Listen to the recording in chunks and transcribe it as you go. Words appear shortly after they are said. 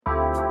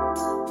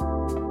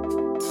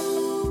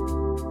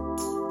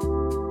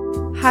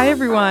Hi,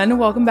 everyone.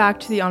 Welcome back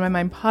to the On My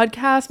Mind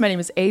podcast. My name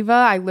is Ava.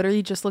 I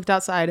literally just looked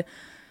outside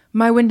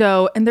my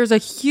window and there's a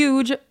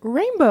huge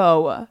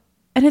rainbow.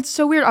 And it's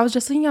so weird. I was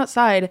just looking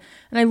outside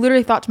and I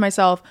literally thought to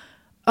myself,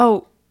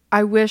 oh,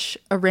 I wish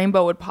a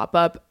rainbow would pop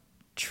up.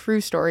 True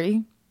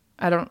story.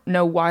 I don't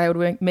know why I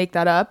would make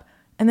that up.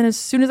 And then as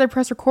soon as I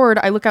press record,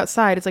 I look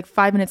outside. It's like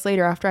 5 minutes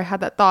later after I had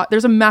that thought.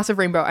 There's a massive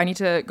rainbow. I need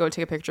to go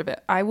take a picture of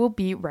it. I will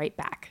be right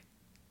back.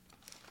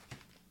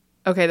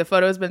 Okay, the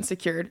photo has been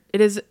secured.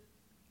 It is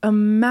a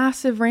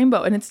massive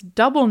rainbow and it's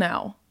double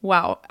now.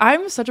 Wow.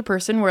 I'm such a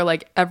person where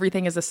like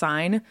everything is a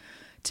sign.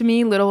 To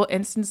me, little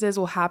instances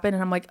will happen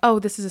and I'm like, oh,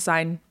 this is a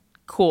sign.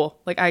 Cool.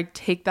 Like I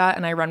take that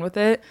and I run with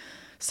it.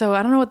 So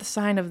I don't know what the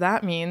sign of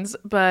that means,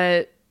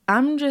 but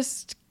I'm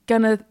just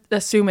gonna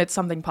assume it's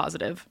something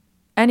positive.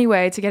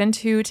 Anyway, to get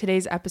into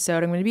today's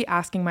episode, I'm going to be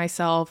asking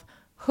myself,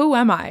 who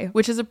am I?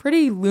 Which is a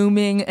pretty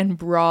looming and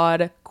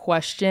broad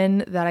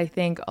question that I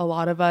think a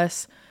lot of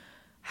us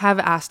have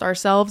asked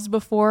ourselves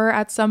before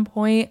at some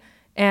point.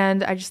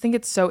 And I just think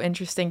it's so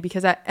interesting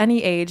because at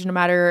any age, no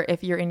matter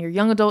if you're in your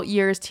young adult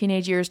years,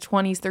 teenage years,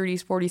 20s,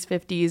 30s, 40s,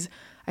 50s,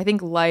 I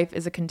think life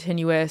is a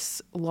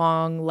continuous,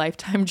 long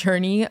lifetime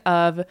journey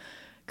of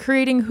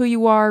creating who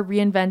you are,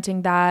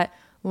 reinventing that,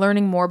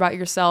 learning more about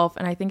yourself.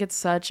 And I think it's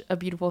such a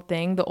beautiful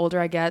thing. The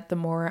older I get, the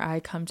more I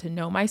come to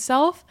know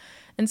myself.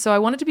 And so I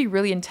wanted to be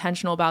really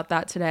intentional about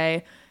that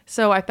today.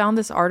 So I found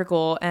this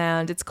article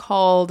and it's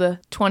called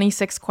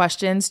 26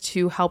 Questions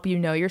to Help You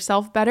Know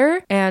Yourself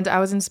Better. And I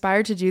was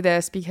inspired to do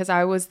this because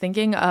I was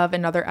thinking of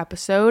another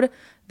episode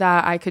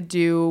that I could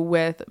do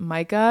with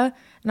Micah.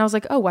 And I was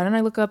like, oh, why don't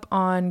I look up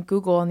on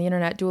Google on the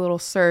internet, do a little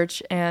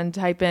search and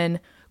type in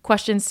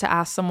questions to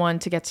ask someone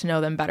to get to know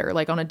them better,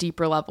 like on a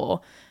deeper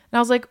level. And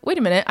I was like, wait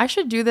a minute, I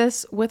should do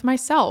this with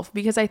myself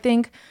because I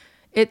think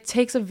it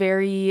takes a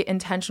very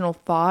intentional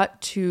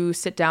thought to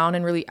sit down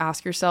and really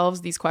ask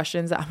yourselves these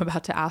questions that I'm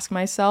about to ask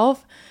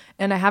myself.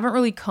 And I haven't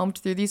really combed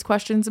through these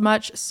questions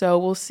much, so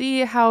we'll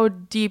see how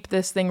deep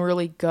this thing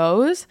really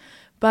goes.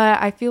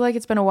 But I feel like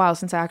it's been a while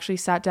since I actually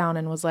sat down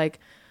and was like,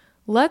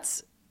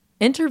 let's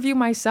interview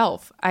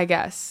myself, I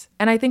guess.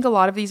 And I think a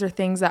lot of these are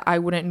things that I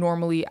wouldn't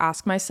normally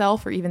ask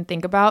myself or even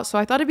think about. So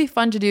I thought it'd be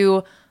fun to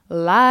do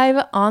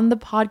live on the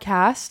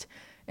podcast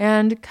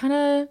and kind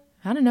of,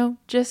 I don't know,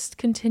 just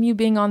continue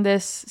being on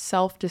this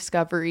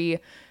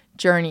self-discovery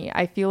journey.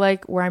 I feel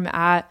like where I'm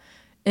at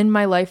in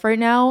my life right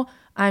now,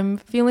 I'm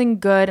feeling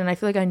good and I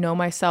feel like I know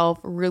myself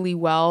really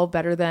well,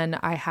 better than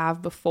I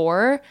have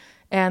before.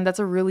 And that's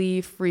a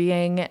really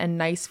freeing and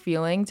nice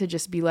feeling to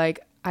just be like,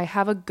 I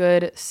have a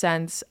good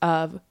sense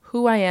of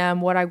who I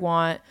am, what I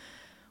want,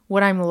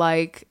 what I'm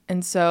like.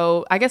 And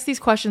so I guess these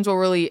questions will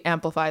really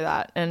amplify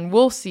that and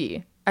we'll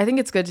see. I think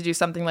it's good to do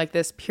something like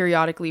this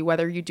periodically,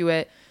 whether you do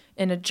it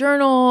in a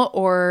journal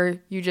or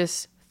you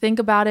just think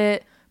about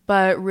it,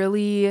 but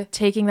really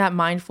taking that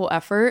mindful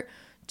effort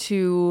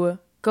to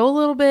go a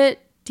little bit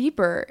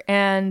deeper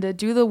and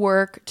do the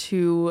work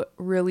to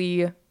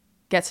really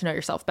get to know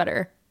yourself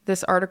better.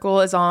 This article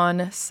is on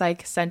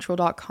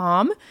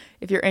psychcentral.com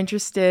if you're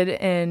interested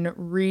in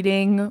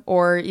reading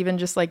or even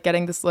just like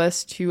getting this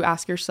list to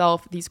ask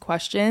yourself these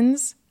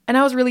questions. And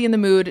I was really in the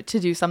mood to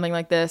do something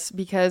like this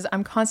because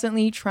I'm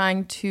constantly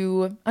trying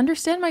to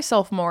understand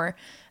myself more.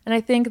 And I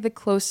think the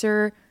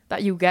closer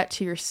that you get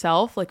to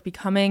yourself, like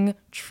becoming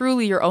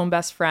truly your own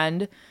best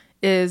friend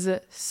is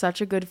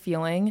such a good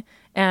feeling.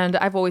 And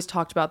I've always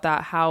talked about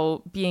that,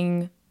 how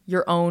being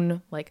your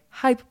own like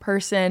hype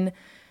person,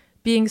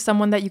 being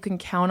someone that you can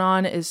count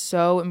on is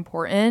so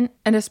important.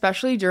 And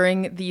especially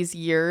during these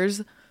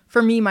years,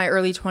 for me, my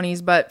early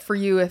 20s, but for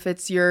you, if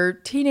it's your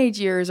teenage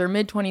years or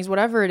mid 20s,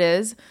 whatever it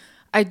is,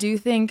 I do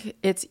think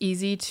it's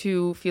easy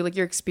to feel like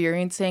you're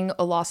experiencing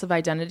a loss of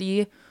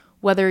identity,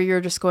 whether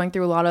you're just going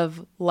through a lot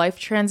of life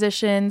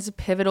transitions,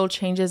 pivotal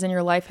changes in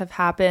your life have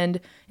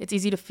happened. It's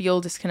easy to feel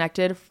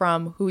disconnected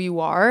from who you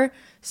are.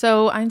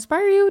 So I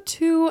inspire you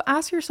to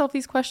ask yourself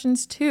these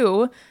questions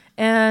too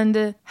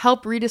and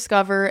help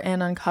rediscover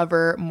and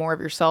uncover more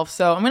of yourself.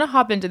 So I'm going to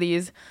hop into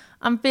these.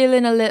 I'm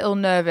feeling a little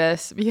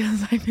nervous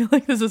because I feel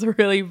like this is a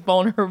really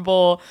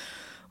vulnerable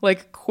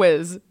like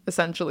quiz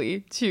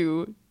essentially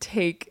to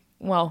take.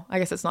 Well, I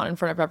guess it's not in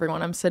front of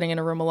everyone. I'm sitting in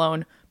a room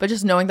alone. But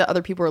just knowing that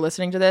other people are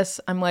listening to this,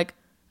 I'm like,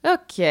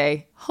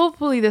 okay,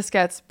 hopefully this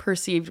gets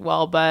perceived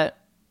well, but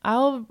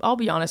I'll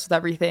be honest with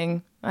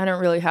everything. I don't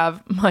really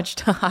have much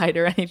to hide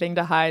or anything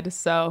to hide.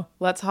 So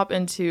let's hop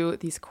into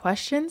these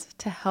questions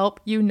to help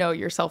you know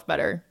yourself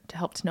better, to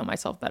help to know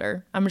myself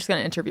better. I'm just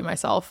going to interview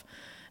myself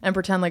and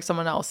pretend like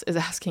someone else is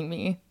asking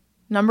me.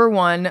 Number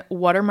 1,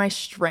 what are my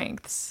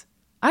strengths?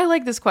 I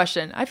like this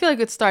question. I feel like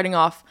it's starting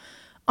off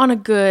on a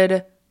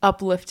good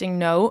uplifting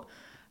note.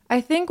 I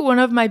think one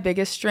of my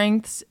biggest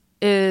strengths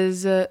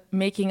is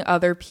making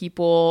other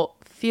people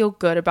feel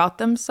good about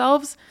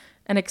themselves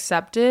and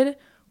accepted,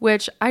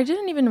 which I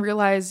didn't even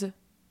realize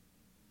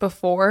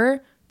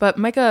before, but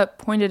Micah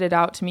pointed it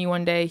out to me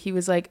one day. He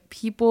was like,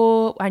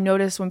 I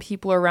notice when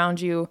people are around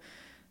you,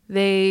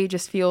 they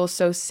just feel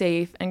so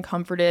safe and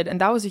comforted.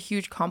 And that was a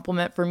huge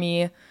compliment for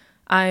me.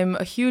 I'm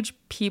a huge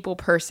people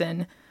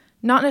person.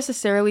 Not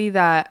necessarily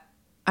that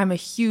I'm a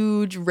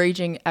huge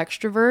raging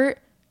extrovert,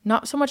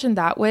 not so much in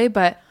that way,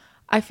 but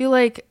I feel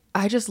like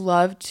I just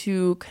love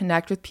to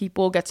connect with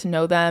people, get to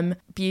know them,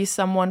 be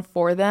someone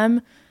for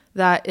them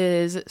that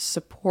is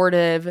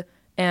supportive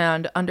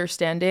and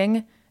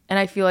understanding. And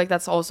I feel like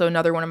that's also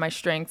another one of my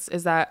strengths,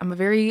 is that I'm a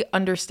very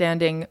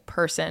understanding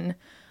person.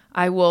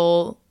 I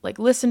will like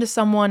listen to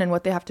someone and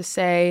what they have to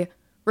say,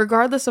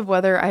 regardless of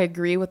whether I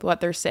agree with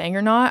what they're saying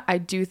or not. I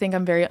do think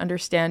I'm very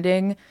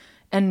understanding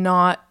and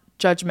not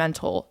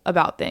judgmental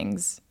about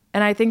things.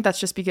 And I think that's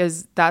just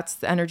because that's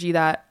the energy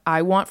that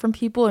I want from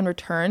people in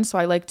return. So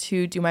I like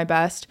to do my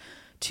best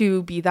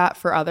to be that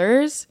for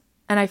others.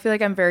 And I feel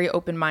like I'm very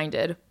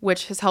open-minded,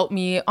 which has helped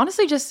me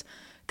honestly just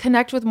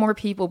connect with more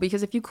people,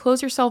 because if you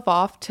close yourself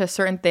off to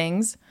certain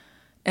things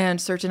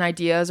and certain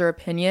ideas or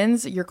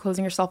opinions, you're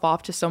closing yourself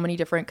off to so many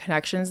different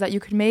connections that you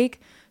could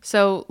make.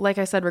 So like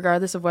I said,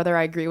 regardless of whether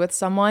I agree with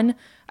someone,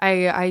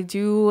 I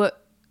do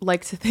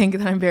like to think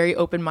that I'm very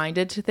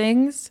open-minded to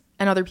things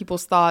and other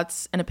people's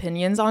thoughts and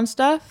opinions on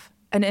stuff.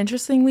 And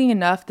interestingly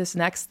enough, this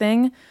next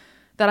thing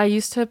that I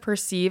used to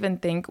perceive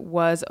and think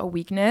was a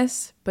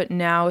weakness, but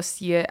now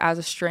see it as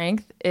a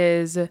strength,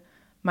 is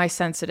my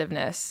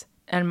sensitiveness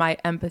and my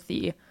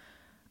empathy.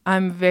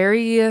 I'm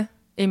very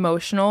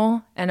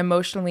emotional and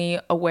emotionally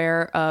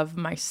aware of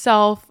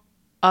myself,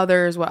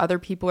 others, what other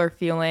people are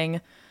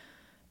feeling.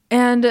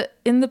 And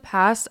in the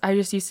past, I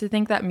just used to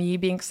think that me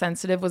being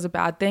sensitive was a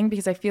bad thing,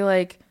 because I feel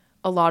like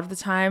a lot of the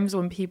times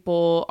when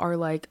people are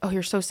like, oh,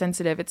 you're so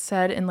sensitive, it's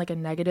said in like a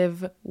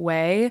negative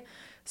way.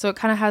 So it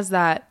kind of has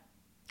that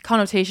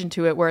connotation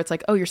to it where it's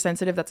like, oh, you're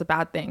sensitive, that's a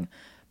bad thing.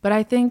 But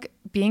I think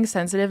being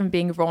sensitive and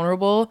being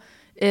vulnerable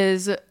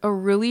is a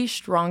really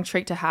strong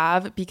trait to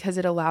have, because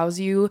it allows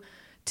you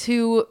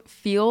to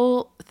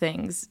feel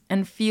things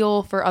and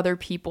feel for other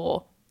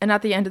people. And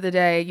at the end of the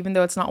day, even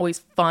though it's not always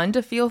fun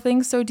to feel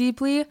things so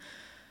deeply,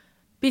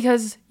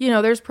 because, you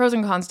know, there's pros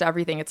and cons to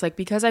everything. It's like,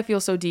 because I feel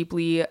so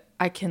deeply,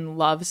 I can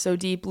love so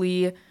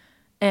deeply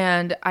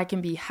and I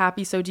can be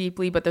happy so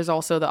deeply, but there's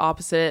also the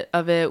opposite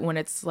of it when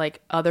it's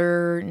like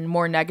other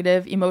more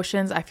negative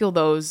emotions. I feel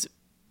those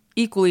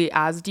equally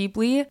as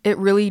deeply. It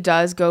really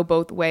does go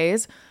both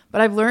ways, but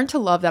I've learned to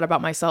love that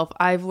about myself.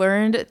 I've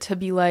learned to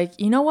be like,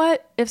 you know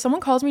what? If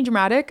someone calls me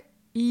dramatic,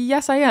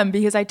 yes, I am,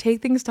 because I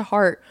take things to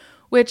heart,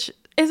 which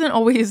isn't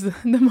always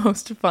the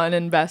most fun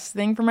and best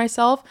thing for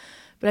myself.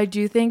 But I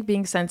do think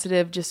being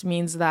sensitive just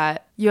means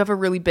that you have a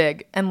really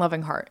big and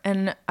loving heart.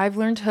 And I've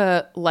learned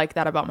to like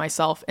that about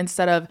myself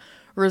instead of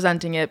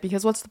resenting it,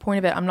 because what's the point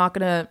of it? I'm not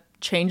going to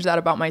change that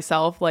about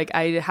myself. Like,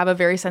 I have a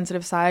very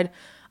sensitive side.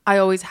 I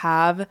always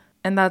have.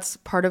 And that's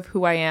part of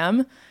who I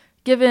am.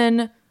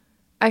 Given,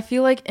 I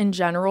feel like in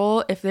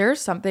general, if there's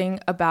something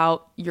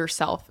about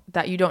yourself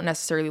that you don't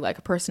necessarily like,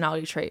 a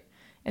personality trait,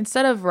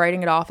 instead of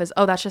writing it off as,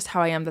 oh, that's just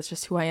how I am, that's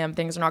just who I am,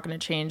 things are not going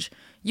to change,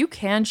 you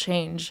can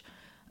change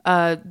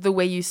the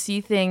way you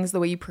see things, the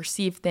way you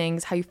perceive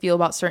things, how you feel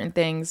about certain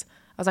things.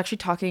 I was actually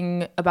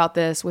talking about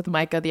this with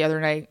Micah the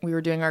other night. We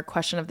were doing our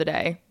question of the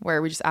day,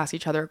 where we just ask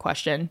each other a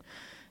question.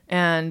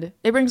 And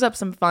it brings up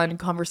some fun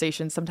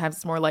conversations. Sometimes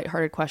it's more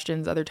lighthearted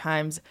questions. Other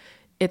times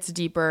it's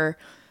deeper.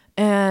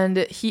 And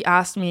he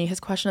asked me, his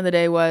question of the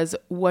day was,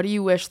 what do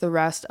you wish the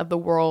rest of the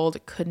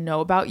world could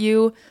know about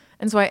you?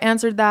 And so I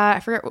answered that. I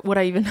forget what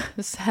I even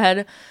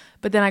said.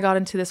 But then I got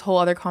into this whole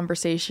other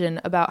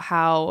conversation about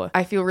how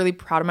I feel really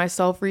proud of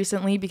myself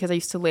recently, because I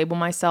used to label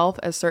myself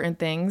as certain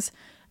things.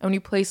 And when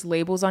you place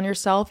labels on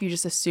yourself, you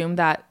just assume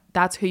that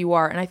that's who you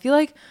are. And I feel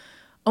like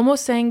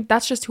almost saying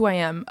that's just who I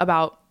am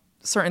about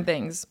certain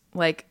things.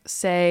 Like,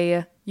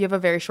 say you have a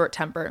very short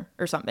temper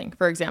or something,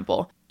 for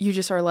example. You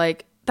just are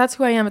like, that's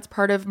who I am. It's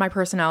part of my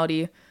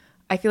personality.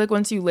 I feel like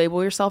once you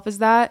label yourself as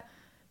that,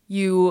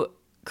 you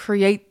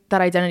create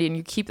that identity and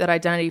you keep that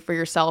identity for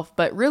yourself.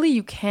 But really,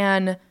 you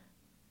can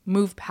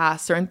move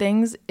past certain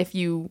things if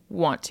you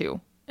want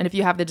to, and if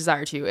you have the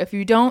desire to. If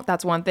you don't,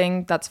 that's one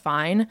thing, that's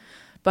fine.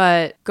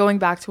 But going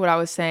back to what I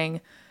was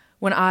saying,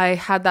 when I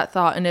had that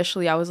thought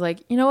initially, I was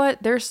like, you know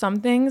what? There's some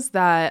things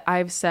that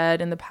I've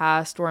said in the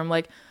past where I'm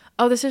like,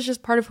 oh, this is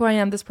just part of who I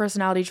am. This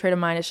personality trait of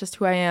mine, it's just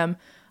who I am.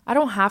 I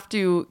don't have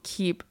to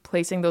keep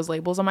placing those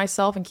labels on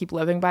myself and keep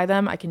living by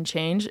them. I can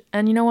change.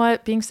 And you know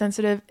what? Being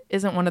sensitive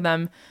isn't one of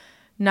them.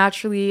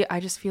 Naturally, I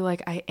just feel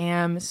like I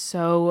am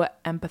so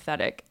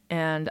empathetic,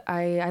 and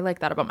I like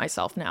that about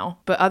myself now.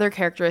 But other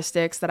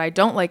characteristics that I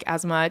don't like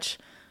as much,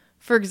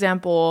 for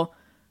example,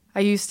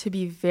 I used to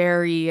be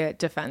very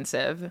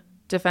defensive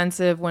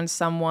when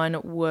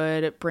someone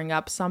would bring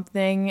up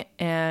something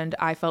and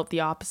I felt the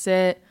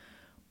opposite.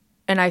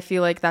 And I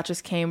feel like that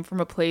just came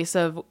from a place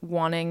of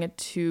wanting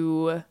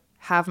to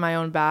have my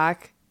own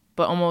back,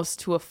 but almost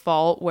to a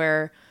fault,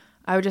 where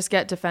I would just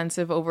get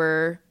defensive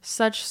over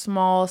such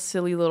small,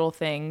 silly little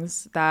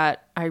things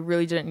that I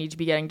really didn't need to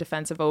be getting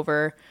defensive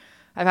over.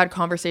 I've had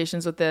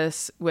conversations with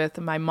this with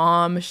my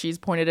mom. She's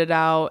pointed it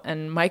out,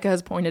 and Micah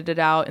has pointed it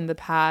out in the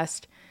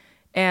past.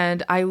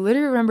 And I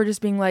literally remember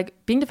just being like,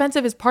 being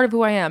defensive is part of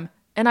who I am.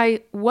 And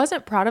I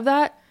wasn't proud of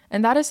that.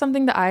 And that is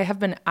something that I have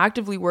been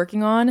actively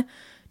working on,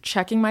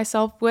 checking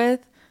myself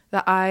with,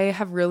 that I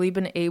have really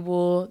been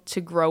able to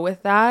grow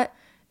with that.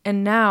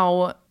 And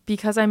now,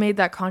 because I made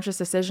that conscious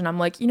decision, I'm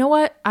like, you know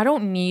what? I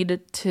don't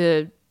need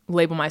to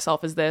label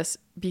myself as this,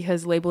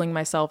 because labeling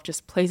myself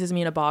just places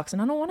me in a box,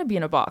 and I don't want to be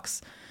in a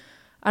box.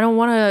 I don't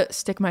want to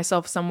stick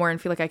myself somewhere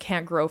and feel like I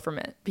can't grow from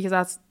it, because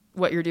that's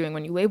what you're doing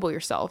when you label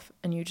yourself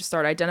and you just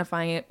start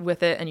identifying it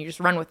with it and you just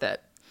run with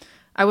it.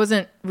 I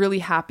wasn't really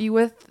happy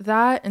with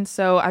that. And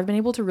so I've been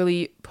able to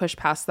really push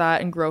past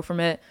that and grow from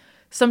it.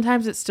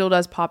 Sometimes it still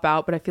does pop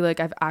out, but I feel like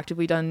I've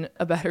actively done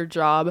a better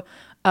job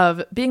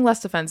of being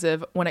less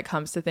defensive when it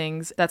comes to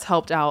things. That's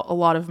helped out a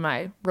lot of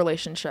my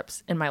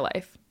relationships in my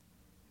life.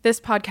 This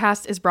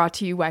podcast is brought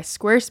to you by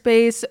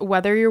Squarespace.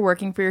 Whether you're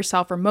working for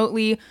yourself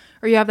remotely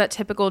or you have that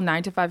typical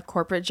 9-to-5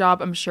 corporate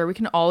job, I'm sure we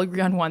can all agree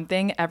on one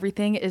thing: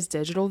 everything is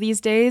digital these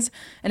days,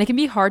 and it can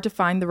be hard to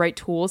find the right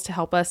tools to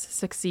help us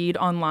succeed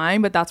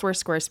online, but that's where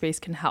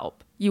Squarespace can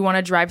help. You want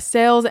to drive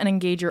sales and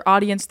engage your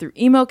audience through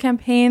email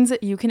campaigns?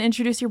 You can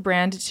introduce your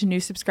brand to new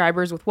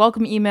subscribers with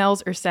welcome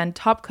emails or send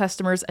top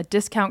customers a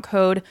discount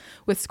code.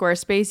 With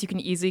Squarespace, you can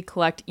easily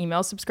collect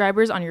email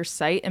subscribers on your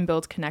site and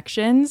build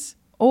connections.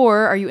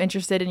 Or are you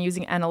interested in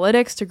using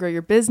analytics to grow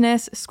your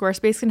business?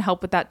 Squarespace can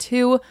help with that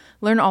too.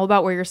 Learn all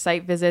about where your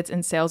site visits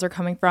and sales are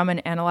coming from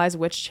and analyze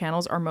which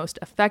channels are most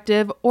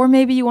effective. Or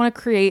maybe you want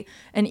to create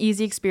an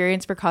easy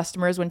experience for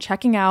customers when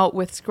checking out.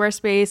 With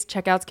Squarespace,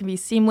 checkouts can be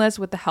seamless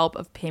with the help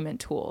of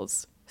payment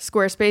tools.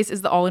 Squarespace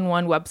is the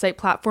all-in-one website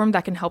platform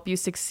that can help you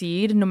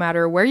succeed no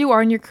matter where you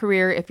are in your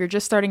career. If you're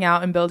just starting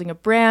out and building a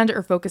brand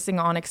or focusing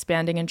on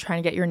expanding and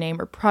trying to get your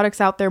name or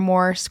products out there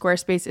more,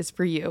 Squarespace is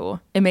for you.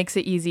 It makes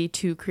it easy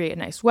to create a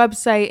nice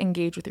website,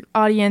 engage with your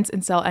audience,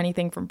 and sell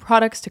anything from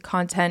products to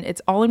content.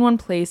 It's all in one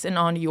place and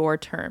on your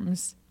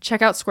terms.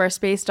 Check out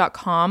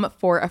squarespace.com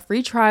for a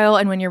free trial,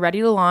 and when you're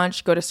ready to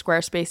launch, go to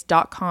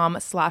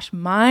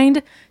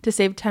squarespace.com/mind to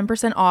save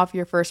 10% off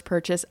your first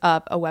purchase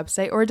of a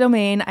website or a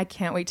domain. I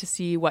can't wait to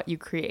see what you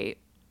create.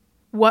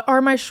 What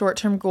are my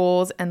short-term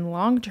goals and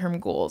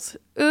long-term goals?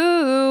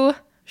 Ooh,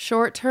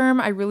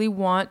 short-term, I really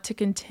want to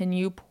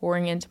continue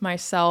pouring into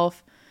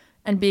myself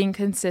and being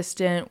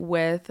consistent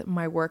with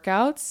my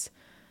workouts.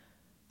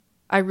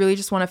 I really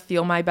just want to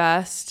feel my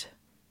best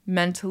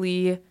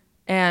mentally.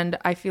 And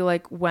I feel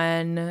like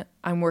when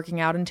I'm working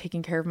out and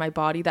taking care of my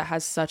body, that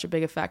has such a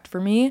big effect for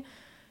me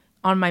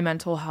on my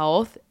mental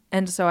health.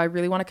 And so I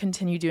really want to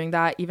continue doing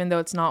that, even though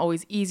it's not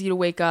always easy to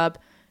wake up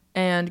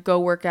and go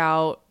work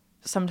out.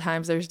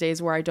 Sometimes there's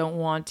days where I don't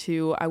want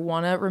to. I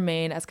want to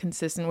remain as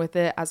consistent with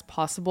it as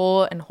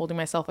possible and holding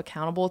myself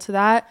accountable to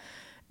that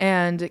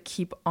and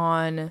keep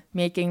on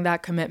making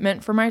that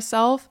commitment for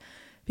myself.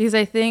 Because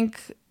I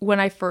think when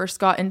I first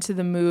got into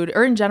the mood,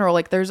 or in general,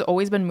 like there's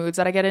always been moods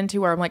that I get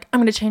into where I'm like, I'm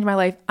going to change my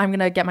life. I'm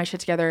going to get my shit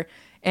together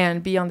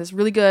and be on this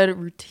really good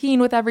routine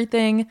with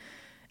everything.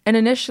 And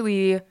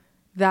initially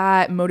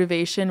that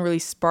motivation really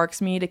sparks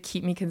me to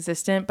keep me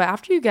consistent. But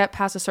after you get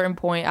past a certain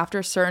point, after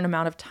a certain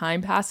amount of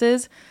time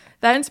passes,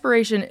 that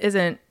inspiration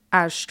isn't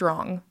as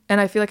strong. And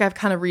I feel like I've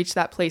kind of reached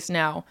that place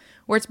now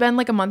where it's been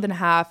like a month and a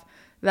half.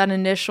 That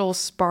initial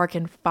spark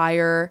and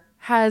fire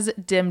has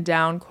dimmed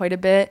down quite a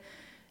bit.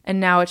 And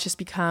now it's just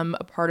become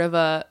a part of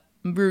a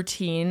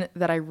routine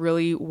that I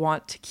really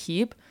want to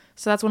keep.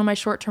 So that's one of my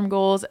short-term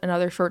goals.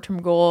 Another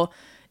short-term goal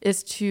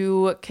is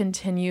to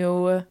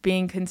continue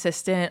being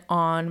consistent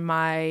on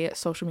my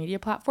social media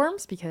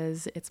platforms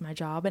because it's my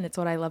job and it's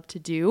what I love to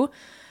do.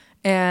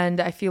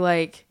 And I feel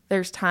like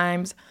there's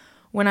times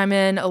when I'm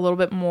in a little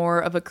bit more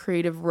of a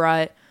creative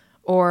rut,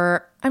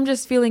 or I'm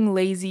just feeling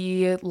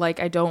lazy, like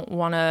I don't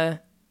want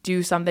to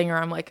do something, or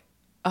I'm like,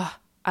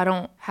 I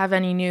don't have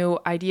any new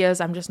ideas.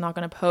 I'm just not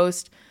going to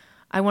post.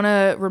 I want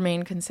to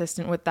remain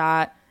consistent with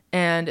that.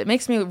 And it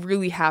makes me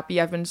really happy.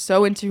 I've been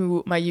so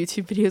into my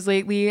YouTube videos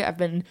lately. I've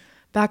been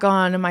back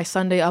on my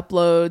Sunday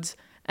uploads,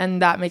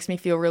 and that makes me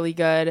feel really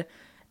good.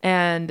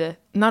 And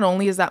not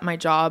only is that my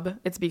job,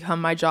 it's become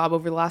my job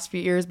over the last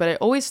few years, but it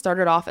always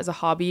started off as a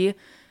hobby.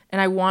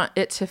 And I want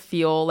it to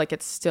feel like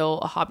it's still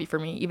a hobby for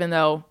me, even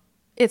though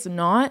it's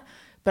not.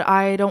 But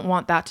I don't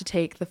want that to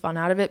take the fun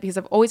out of it because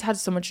I've always had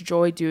so much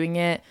joy doing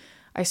it.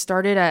 I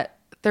started at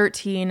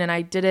 13 and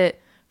I did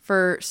it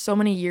for so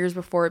many years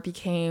before it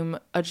became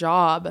a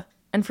job.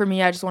 And for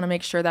me, I just want to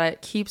make sure that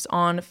it keeps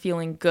on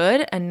feeling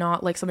good and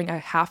not like something I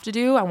have to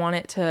do. I want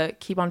it to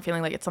keep on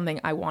feeling like it's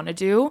something I want to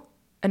do.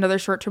 Another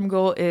short-term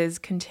goal is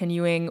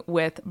continuing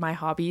with my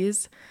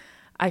hobbies.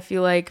 I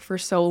feel like for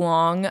so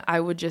long, I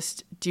would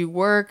just do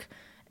work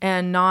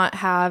and not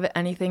have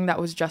anything that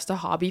was just a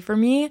hobby for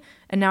me.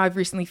 And now I've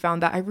recently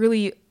found that I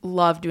really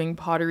love doing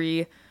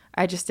pottery.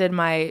 I just did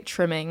my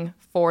trimming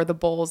for the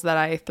bowls that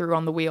I threw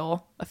on the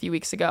wheel a few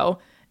weeks ago.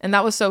 And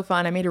that was so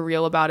fun. I made a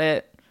reel about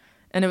it.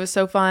 And it was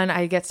so fun.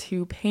 I get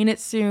to paint it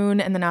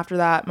soon. And then after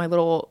that, my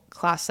little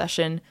class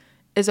session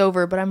is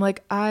over. But I'm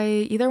like,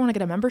 I either want to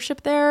get a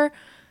membership there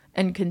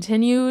and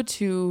continue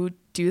to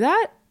do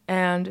that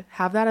and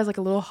have that as like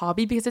a little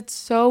hobby because it's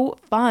so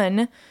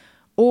fun.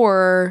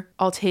 or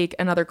I'll take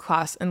another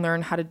class and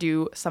learn how to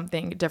do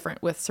something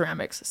different with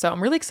ceramics. So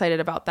I'm really excited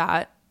about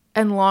that.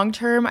 And long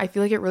term, I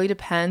feel like it really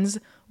depends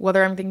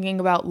whether I'm thinking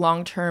about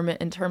long term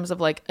in terms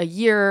of like a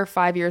year,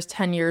 5 years,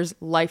 10 years,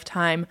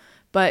 lifetime.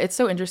 But it's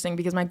so interesting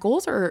because my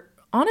goals are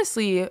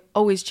honestly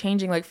always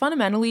changing. Like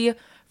fundamentally,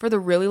 for the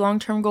really long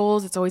term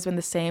goals, it's always been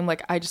the same.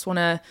 Like I just want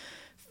to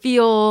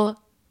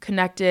feel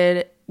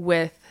connected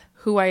with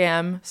who I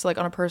am. So like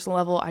on a personal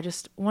level, I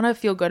just want to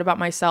feel good about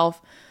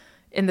myself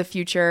in the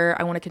future.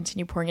 I want to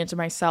continue pouring into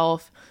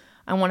myself.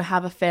 I want to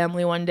have a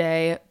family one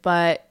day.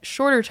 But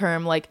shorter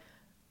term, like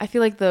I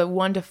feel like the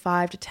 1 to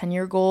 5 to 10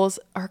 year goals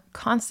are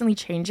constantly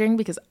changing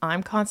because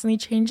I'm constantly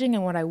changing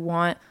and what I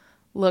want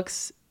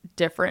looks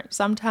different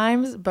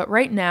sometimes. But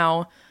right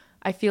now,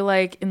 I feel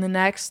like in the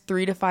next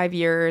 3 to 5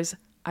 years,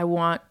 I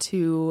want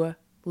to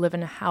live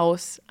in a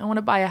house. I want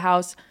to buy a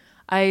house.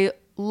 I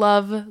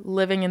love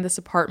living in this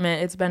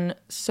apartment. It's been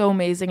so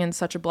amazing and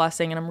such a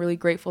blessing. And I'm really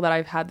grateful that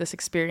I've had this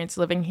experience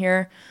living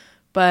here.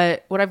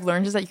 But what I've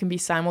learned is that you can be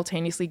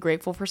simultaneously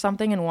grateful for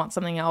something and want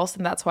something else.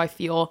 And that's how I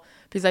feel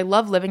because I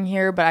love living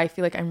here, but I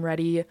feel like I'm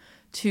ready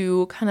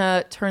to kind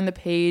of turn the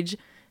page.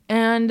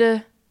 And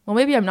well,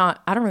 maybe I'm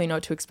not. I don't really know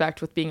what to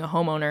expect with being a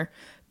homeowner,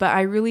 but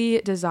I really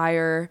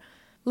desire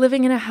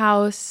living in a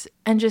house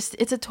and just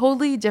it's a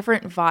totally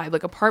different vibe,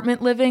 like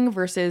apartment living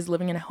versus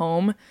living in a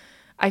home.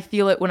 I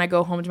feel it when I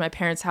go home to my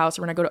parents' house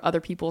or when I go to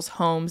other people's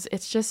homes.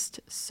 It's just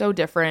so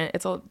different.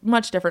 It's a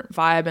much different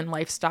vibe and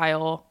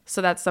lifestyle.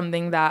 So that's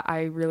something that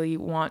I really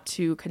want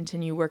to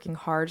continue working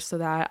hard so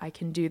that I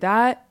can do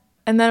that.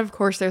 And then, of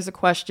course, there's a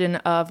question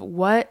of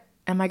what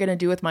am I going to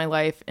do with my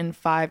life in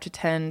 5 to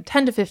 10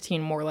 to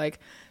 15 more like,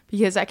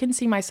 because I can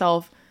see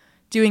myself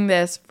doing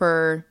this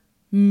for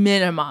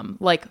minimum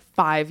like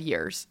 5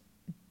 years.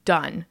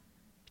 Done.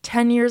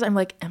 10 years, I'm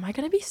like, am I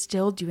going to be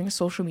still doing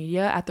social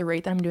media at the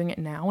rate that I'm doing it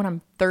now when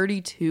I'm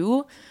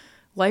 32?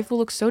 Life will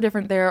look so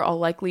different there. I'll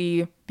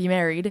likely be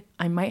married.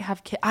 I might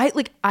have kids.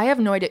 I have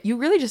no idea. You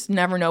really just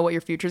never know what your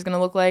future is going to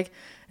look like.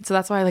 And so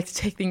that's why I like to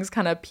take things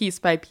kind of piece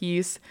by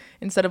piece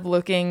instead of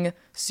looking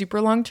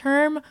super long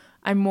term.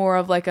 I'm more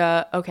of like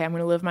okay, I'm going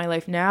to live my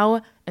life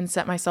now and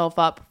set myself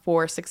up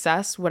for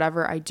success,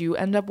 whatever I do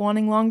end up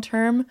wanting long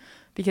term,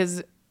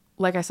 because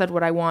like I said,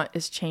 what I want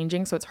is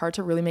changing. So it's hard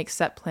to really make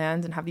set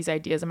plans and have these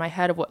ideas in my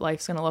head of what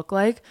life's going to look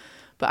like.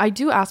 But I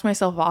do ask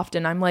myself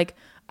often, I'm like,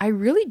 I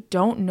really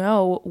don't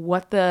know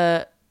what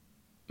the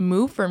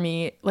move for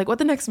me, like what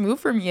the next move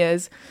for me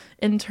is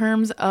in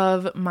terms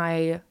of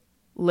my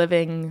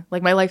living,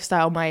 like my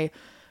lifestyle, my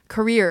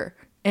career.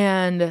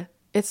 And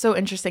it's so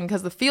interesting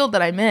because the field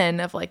that I'm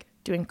in of like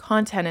doing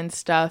content and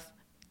stuff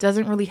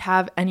doesn't really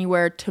have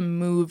anywhere to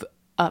move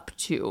up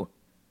to.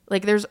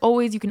 Like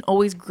you can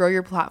always grow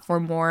your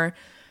platform more,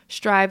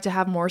 strive to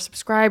have more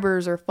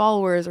subscribers or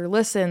followers or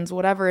listens,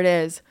 whatever it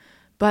is.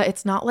 But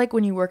it's not like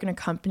when you work in a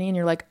company and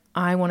you're like,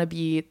 I want to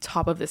be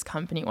top of this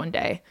company one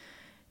day.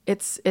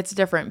 It's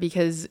different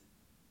because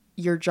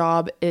your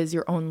job is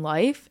your own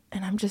life.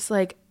 And I'm just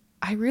like,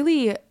 I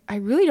really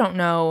don't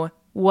know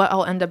what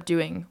I'll end up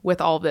doing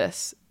with all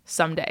this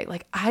someday.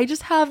 Like I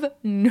just have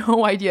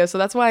no idea. So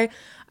that's why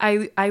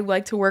I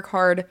like to work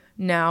hard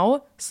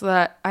now so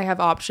that I have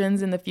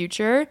options in the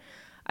future.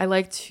 I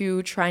like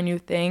to try new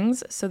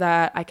things so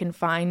that I can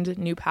find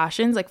new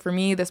passions. Like for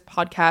me, this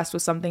podcast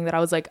was something that I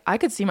was like, I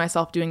could see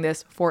myself doing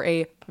this for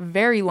a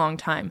very long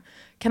time.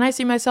 Can I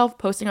see myself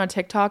posting on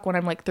TikTok when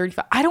I'm like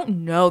 35? I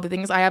don't know. The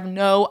thing is, I have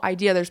no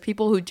idea. There's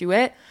people who do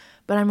it,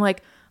 but I'm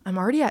like, I'm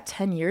already at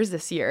 10 years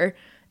this year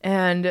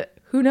and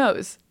who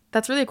knows?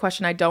 That's really a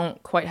question I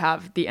don't quite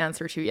have the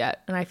answer to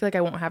yet. And I feel like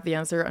I won't have the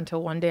answer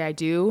until one day I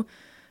do.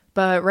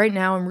 But right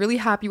now I'm really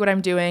happy what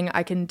I'm doing.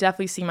 I can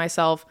definitely see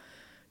myself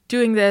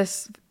doing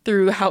this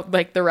throughout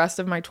like the rest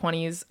of my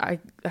 20s.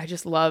 I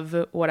just love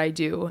what I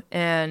do.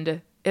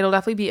 And it'll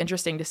definitely be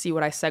interesting to see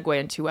what I segue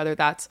into, whether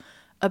that's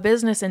a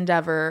business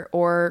endeavor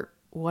or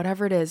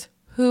whatever it is.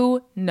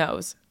 Who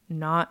knows?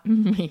 Not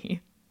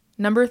me.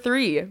 Number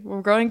 3,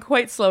 we're going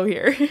quite slow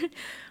here.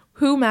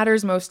 Who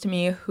matters most to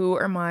me? Who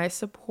are my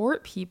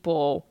support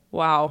people?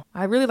 Wow,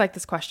 I really like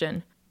this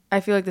question.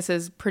 I feel like this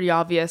is pretty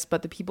obvious,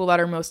 but the people that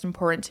are most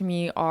important to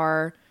me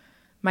are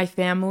my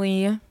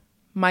family,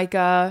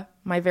 Micah,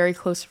 my very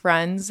close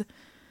friends.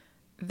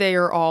 They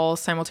are all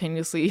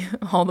simultaneously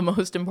all the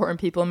most important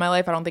people in my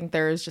life. I don't think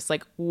there is just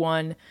like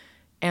one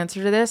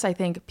answer to this. I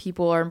think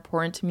people are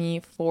important to me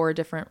for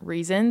different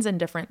reasons and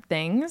different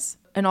things.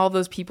 And all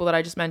those people that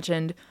I just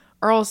mentioned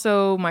are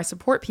also my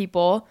support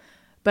people.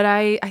 But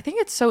I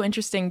think it's so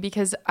interesting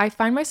because I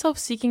find myself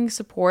seeking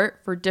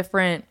support for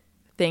different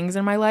things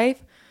in my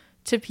life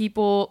to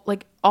people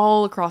like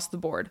all across the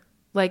board.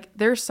 Like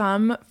there's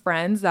some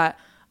friends that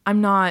I'm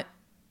not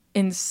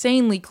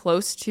insanely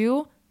close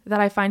to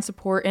that I find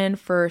support in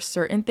for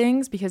certain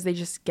things because they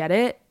just get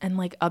it, and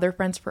like other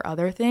friends for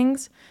other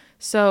things.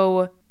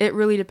 So it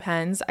really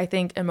depends. I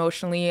think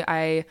emotionally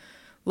I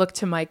look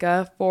to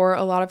Micah for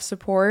a lot of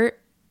support.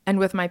 And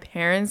with my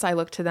parents, I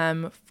look to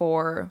them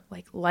for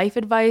like life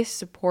advice,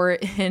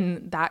 support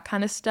in that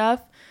kind of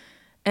stuff.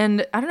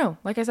 And I don't know,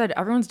 like I said,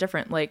 everyone's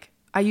different. Like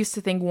I used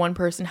to think one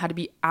person had to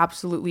be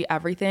absolutely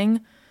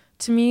everything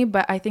to me,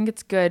 but I think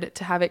it's good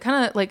to have it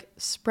kind of like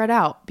spread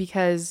out,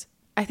 because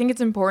I think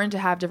it's important to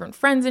have different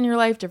friends in your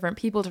life, different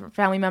people, different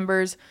family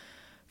members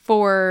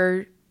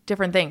for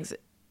different things.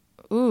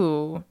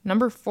 Ooh,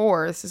 number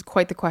 4, this is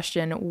quite the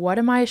question. What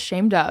am I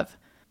ashamed of?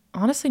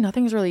 Honestly,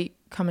 nothing's really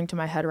coming to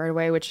my head right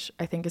away, which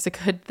I think is a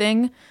good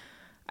thing.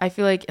 I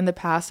feel like in the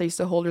past, I used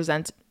to hold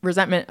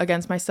resentment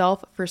against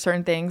myself for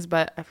certain things,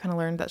 but I've kind of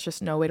learned that's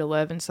just no way to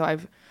live. And so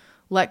I've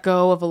let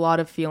go of a lot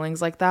of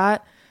feelings like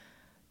that.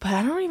 But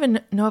I don't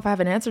even know if I have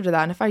an answer to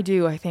that. And if I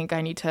do, I think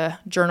I need to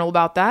journal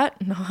about that,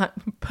 not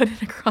put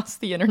it across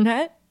the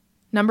internet.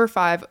 Number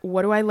 5,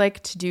 what do I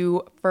like to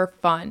do for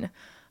fun?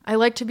 I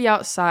like to be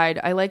outside.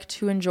 I like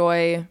to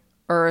enjoy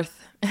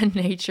earth and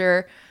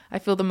nature. I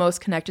feel the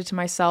most connected to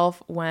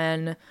myself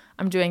when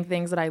I'm doing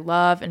things that I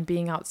love, and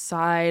being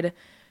outside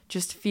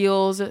just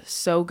feels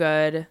so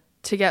good.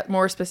 To get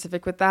more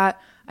specific with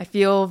that, I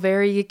feel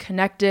very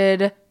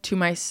connected to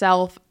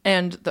myself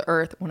and the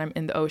earth when I'm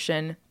in the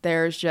ocean.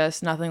 There's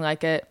just nothing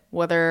like it.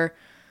 Whether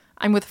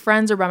I'm with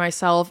friends or by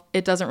myself,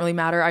 it doesn't really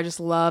matter. I just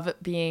love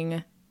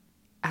being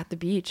at the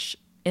beach,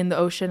 in the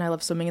ocean. I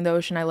love swimming in the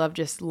ocean. I love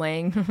just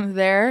laying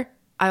there.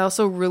 I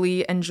also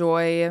really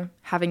enjoy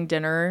having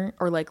dinner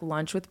or like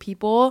lunch with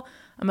people.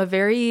 I'm a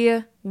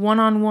very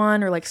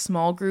one-on-one or like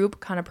small group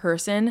kind of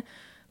person.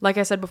 Like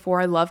I said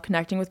before, I love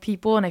connecting with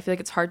people, and I feel like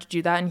it's hard to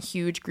do that in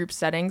huge group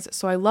settings.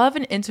 So I love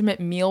an intimate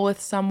meal with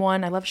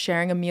someone. I love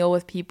sharing a meal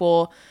with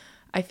people.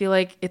 I feel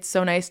like it's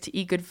so nice to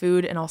eat good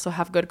food and also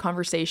have good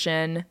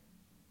conversation.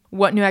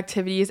 What new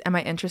activities am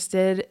I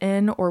interested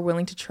in or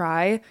willing to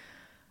try?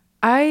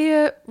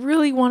 I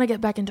really want to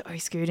get back into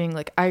ice skating.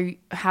 Like I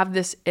have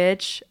this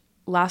itch.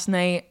 Last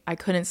night I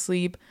couldn't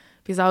sleep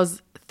because I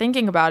was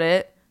thinking about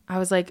it. I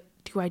was like,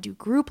 do I do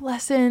group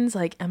lessons?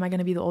 Like, am I going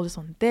to be the oldest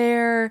one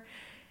there?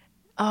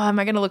 Am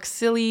I going to look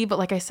silly? But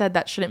like I said,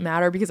 that shouldn't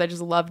matter because I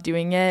just love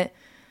doing it.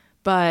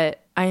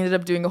 But I ended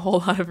up doing a whole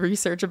lot of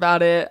research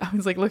about it. I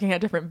was like looking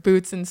at different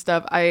boots and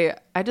stuff. I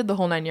did the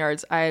whole 9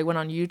 yards. I went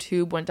on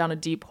YouTube, went down a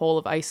deep hole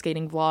of ice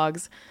skating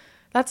vlogs.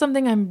 That's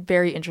something I'm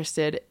very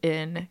interested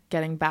in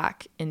getting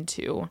back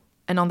into.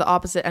 And on the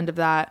opposite end of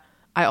that,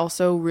 I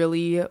also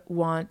really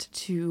want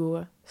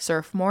to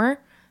surf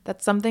more.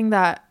 That's something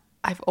that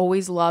I've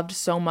always loved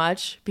so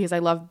much because I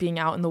love being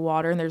out in the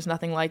water and there's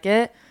nothing like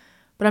it,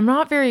 but I'm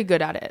not very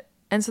good at it.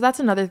 And so that's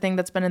another thing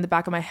that's been in the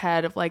back of my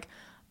head of like,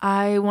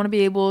 I want to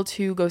be able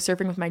to go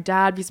surfing with my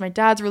dad because my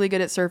dad's really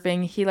good at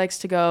surfing. He likes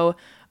to go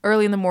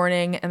early in the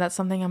morning, and that's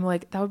something I'm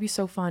like, that would be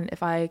so fun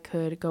if I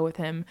could go with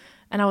him.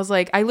 And I was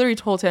like, I literally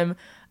told him,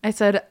 I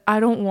said, I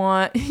don't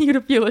want you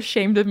to feel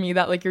ashamed of me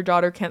that like your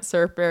daughter can't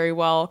surf very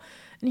well.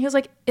 And he was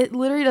like, it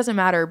literally doesn't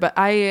matter, but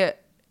I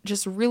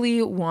just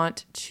really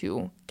want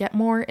to get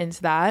more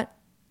into that.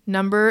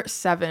 Number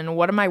 7,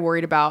 what am I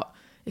worried about?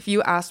 If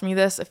you asked me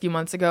this a few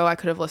months ago, I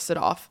could have listed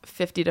off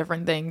 50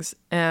 different things.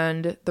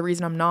 And the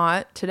reason I'm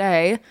not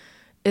today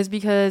is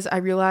because I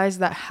realized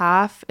that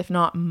half, if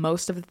not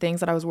most of the things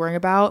that I was worrying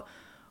about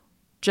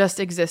just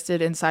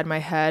existed inside my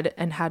head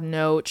and had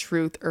no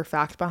truth or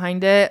fact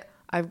behind it.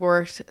 I've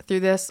worked through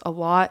this a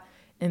lot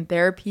in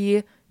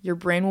therapy. Your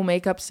brain will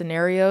make up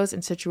scenarios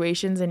and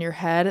situations in your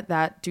head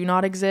that do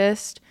not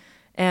exist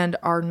and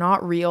are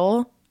not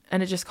real.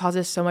 And it just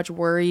causes so much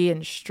worry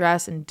and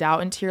stress and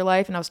doubt into your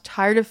life. And I was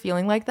tired of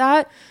feeling like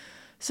that.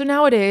 So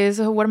nowadays,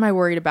 what am I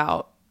worried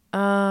about?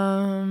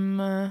 I'm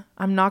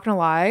not gonna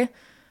lie.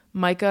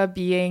 Micah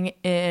being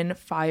in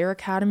fire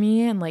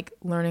academy and like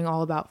learning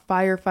all about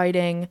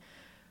firefighting,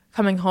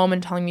 coming home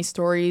and telling me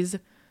stories,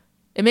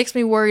 it makes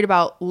me worried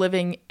about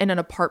living in an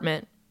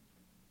apartment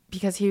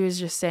because he was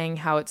just saying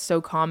how it's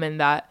so common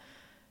that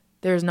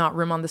there's not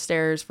room on the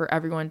stairs for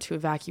everyone to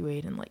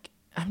evacuate. And like,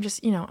 I'm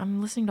just,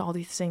 I'm listening to all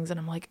these things and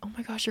I'm like, oh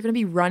my gosh, you're going to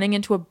be running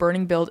into a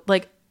burning building.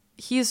 Like,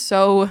 he's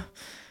so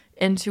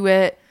into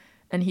it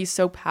and he's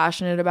so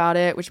passionate about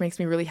it, which makes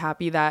me really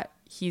happy that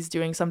he's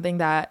doing something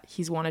that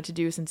he's wanted to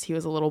do since he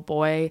was a little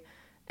boy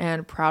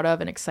and proud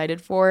of and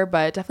excited for.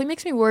 But it definitely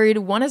makes me worried.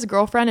 One, as a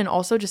girlfriend, and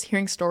also just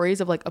hearing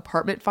stories of like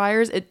apartment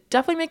fires, it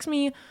definitely makes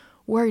me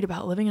worried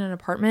about living in an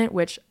apartment,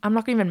 which I'm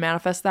not going to even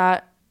manifest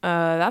that.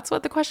 That's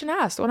what the question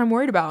asked, what I'm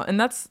worried about. And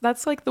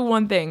that's like the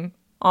one thing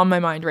on my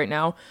mind right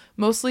now,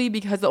 mostly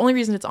because the only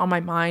reason it's on my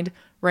mind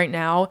right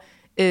now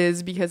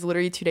is because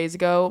literally 2 days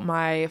ago,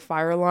 my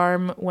fire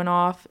alarm went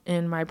off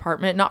in my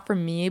apartment. Not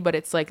from me, but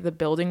it's like the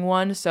building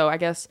one. So I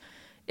guess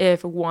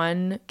if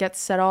one gets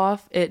set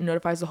off, it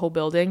notifies the whole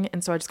building.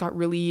 And so I just got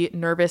really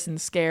nervous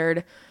and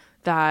scared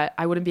that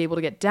I wouldn't be able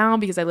to get down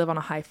because I live on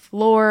a high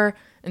floor.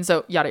 And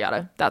so yada,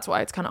 yada. That's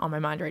why it's kind of on my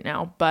mind right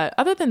now. But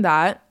other than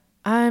that,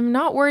 I'm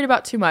not worried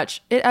about too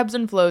much. It ebbs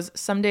and flows.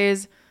 Some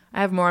days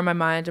I have more on my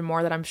mind and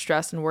more that I'm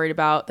stressed and worried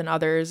about than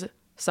others.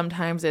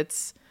 Sometimes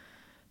it's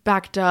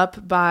backed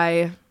up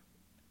by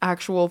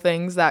actual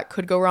things that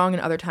could go wrong,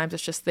 and other times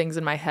it's just things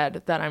in my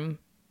head that I'm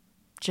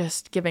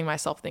just giving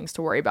myself things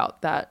to worry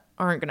about that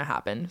aren't going to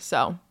happen.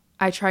 So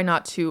I try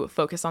not to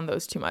focus on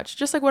those too much.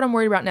 Just like what I'm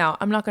worried about now,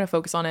 I'm not going to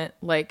focus on it.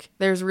 Like,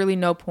 there's really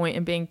no point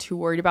in being too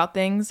worried about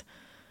things.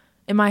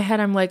 In my head,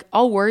 I'm like,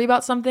 I'll worry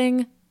about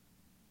something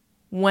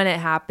when it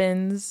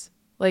happens.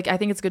 Like, I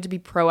think it's good to be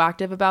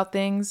proactive about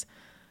things.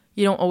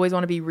 You don't always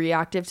want to be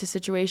reactive to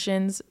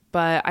situations,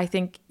 but I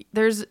think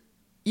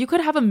you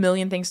could have a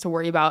million things to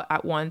worry about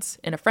at once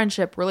in a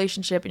friendship,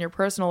 relationship, in your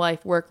personal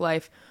life, work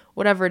life,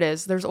 whatever it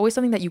is. There's always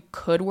something that you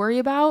could worry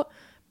about,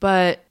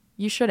 but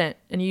you shouldn't,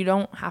 and you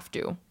don't have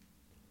to.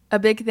 A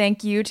big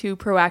thank you to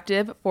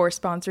Proactiv for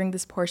sponsoring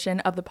this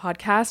portion of the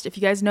podcast. If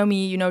you guys know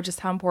me, you know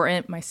just how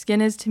important my skin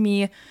is to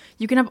me.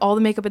 You can have all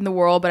the makeup in the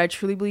world, but I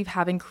truly believe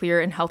having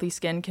clear and healthy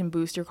skin can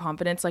boost your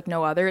confidence like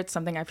no other. It's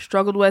something I've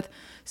struggled with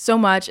so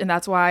much, and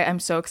that's why I'm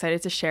so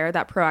excited to share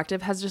that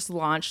Proactiv has just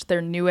launched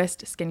their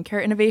newest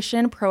skincare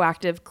innovation,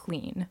 Proactiv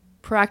Clean.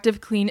 Proactiv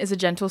Clean is a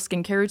gentle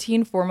skincare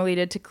routine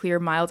formulated to clear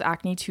mild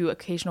acne to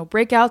occasional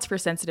breakouts for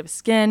sensitive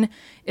skin.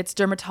 It's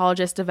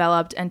dermatologist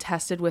developed and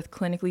tested with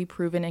clinically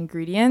proven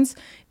ingredients.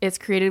 It's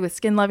created with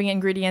skin-loving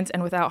ingredients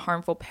and without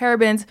harmful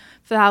parabens,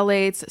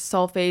 phthalates,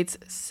 sulfates,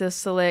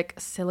 salicylic,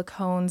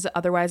 silicones,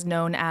 otherwise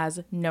known as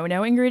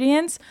no-no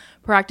ingredients.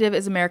 Proactiv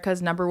is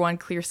America's #1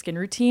 clear skin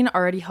routine,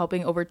 already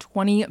helping over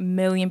 20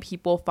 million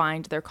people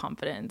find their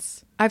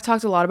confidence. I've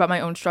talked a lot about my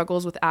own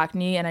struggles with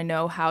acne, and I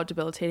know how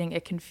debilitating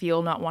it can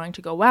feel not wanting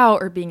to go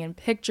out or being in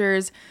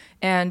pictures,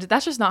 and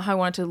that's just not how I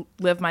wanted to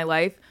live my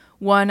life.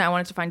 1, I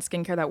wanted to find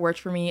skincare that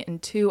worked for me,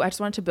 and 2, I just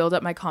wanted to build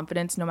up my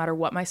confidence no matter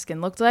what my skin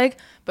looked like,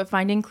 but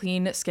finding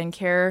clean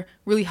skincare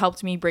really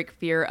helped me break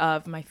fear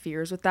of my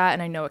fears with that,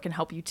 and I know it can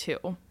help you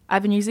too.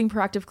 I've been using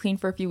Proactiv Clean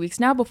for a few weeks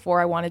now before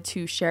I wanted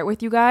to share it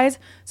with you guys.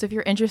 So if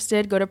you're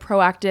interested, go to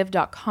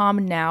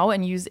proactiv.com now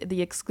and use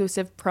the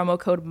exclusive promo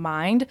code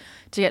MIND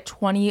to get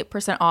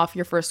 20% off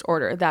your first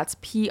order. That's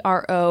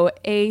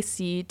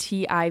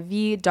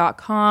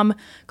proactiv.com.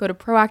 Go to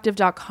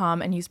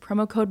proactiv.com and use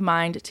promo code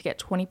MIND to get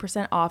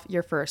 20% off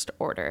your first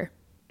order.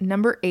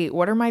 Number 8,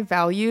 what are my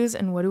values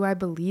and what do I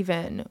believe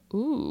in?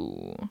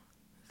 Ooh,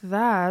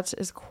 that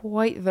is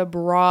quite the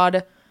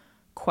broad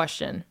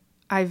question.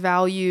 I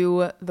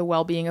value the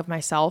well-being of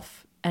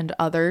myself and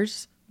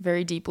others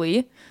very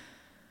deeply.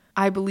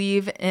 I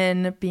believe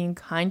in being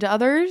kind to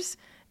others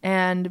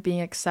and being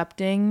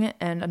accepting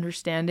and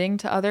understanding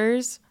to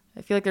others.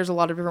 I feel like there's a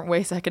lot of different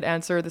ways I could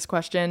answer this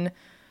question.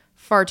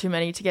 Far too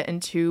many to get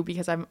into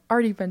because I've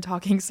already been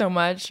talking so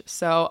much,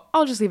 so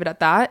I'll just leave it at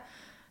that.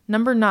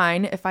 Number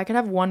 9, if I could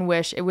have one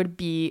wish, it would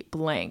be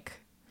blank.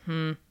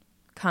 Kind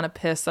of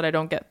pissed that I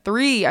don't get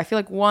 3. I feel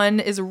like 1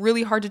 is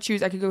really hard to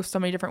choose. I could go so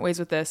many different ways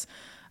with this.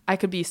 I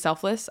could be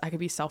selfless. I could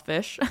be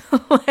selfish.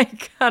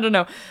 Like, I don't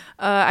know.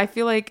 I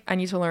feel like I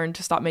need to learn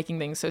to stop making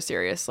things so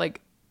serious.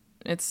 Like,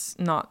 it's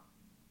not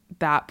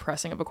that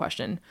pressing of a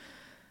question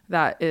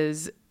that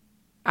is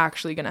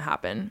actually going to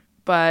happen.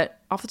 But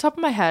off the top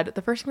of my head,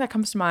 the first thing that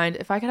comes to mind,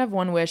 if I could have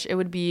one wish, it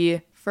would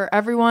be for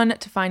everyone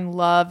to find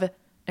love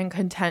and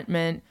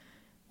contentment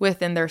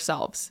within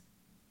themselves.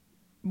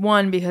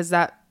 1, because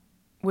that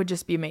would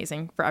just be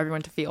amazing for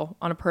everyone to feel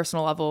on a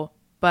personal level.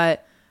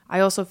 But I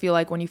also feel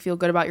like when you feel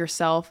good about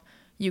yourself,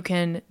 you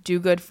can do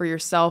good for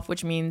yourself,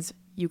 which means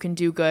you can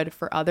do good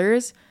for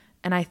others.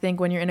 And I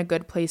think when you're in a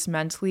good place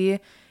mentally,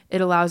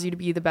 it allows you to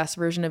be the best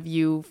version of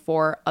you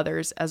for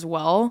others as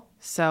well.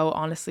 So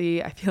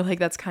honestly, I feel like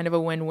that's kind of a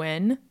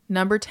win-win.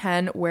 Number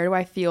 10, where do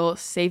I feel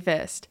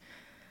safest?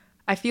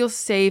 I feel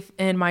safe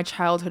in my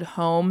childhood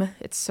home.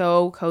 It's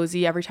so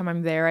cozy. Every time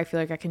I'm there, I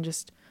feel like I can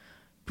just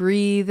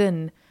breathe,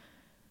 and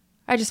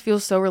I just feel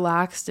so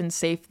relaxed and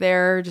safe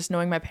there. Just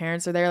knowing my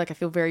parents are there, like I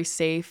feel very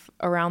safe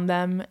around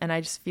them. And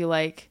I just feel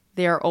like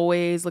they are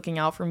always looking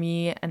out for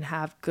me and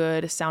have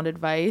good sound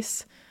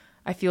advice.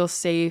 I feel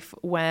safe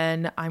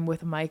when I'm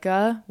with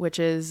Micah, which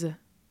is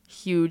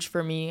huge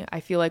for me. I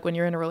feel like when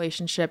you're in a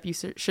relationship, you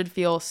should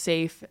feel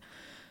safe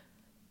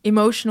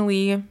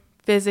emotionally,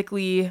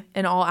 physically,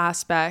 in all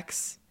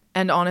aspects.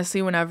 And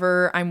honestly,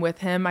 whenever I'm with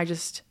him,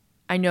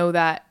 I know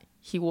that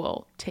he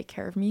will take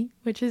care of me,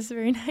 which is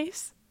very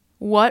nice.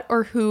 What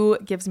or who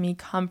gives me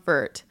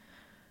comfort?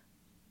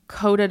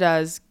 Coda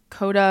does.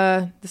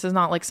 Coda, this is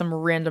not like some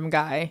random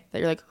guy that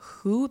you're like,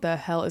 who the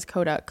hell is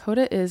Coda?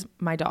 Coda is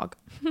my dog.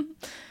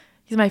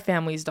 He's my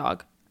family's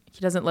dog. He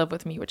doesn't live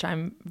with me, which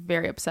I'm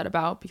very upset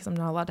about because I'm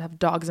not allowed to have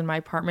dogs in my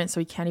apartment, so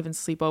he can't even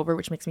sleep over,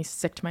 which makes me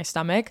sick to my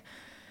stomach.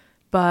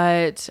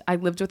 But I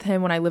lived with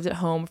him when I lived at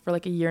home for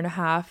like a year and a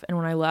half, and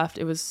when I left,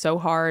 it was so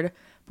hard.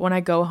 But when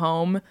I go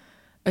home,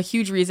 a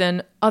huge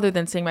reason, other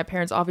than seeing my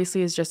parents,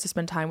 obviously, is just to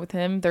spend time with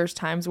him. There's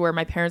times where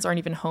my parents aren't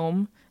even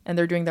home and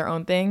they're doing their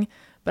own thing,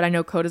 but I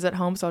know Coda's at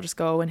home, so I'll just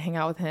go and hang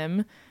out with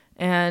him.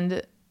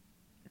 And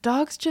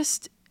dogs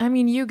just, I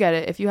mean, you get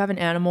it. If you have an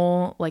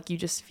animal, like you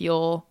just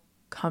feel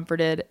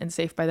comforted and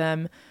safe by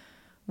them.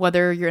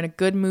 Whether you're in a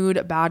good mood,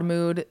 a bad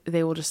mood,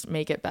 they will just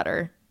make it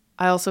better.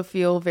 I also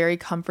feel very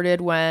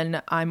comforted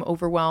when I'm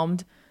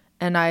overwhelmed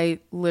and I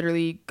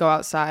literally go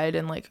outside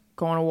and like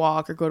go on a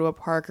walk or go to a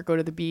park or go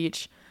to the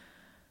beach.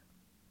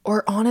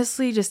 Or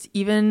honestly, just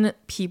even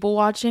people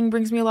watching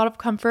brings me a lot of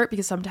comfort,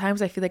 because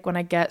sometimes I feel like when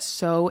I get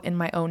so in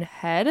my own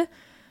head,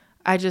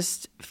 I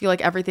just feel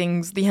like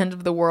everything's the end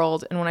of the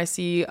world. And when I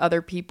see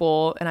other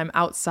people and I'm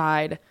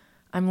outside,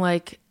 I'm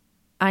like,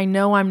 I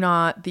know I'm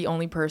not the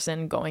only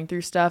person going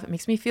through stuff. It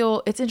makes me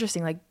feel, it's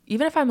interesting. Like,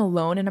 even if I'm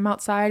alone and I'm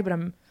outside, but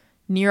I'm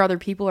near other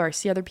people or I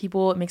see other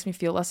people, it makes me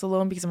feel less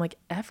alone, because I'm like,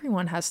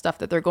 everyone has stuff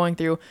that they're going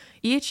through.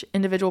 Each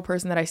individual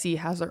person that I see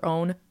has their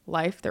own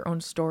life, their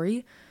own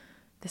story,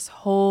 this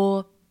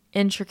whole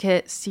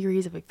intricate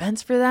series of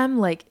events for them.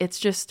 Like, it's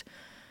just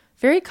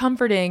very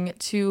comforting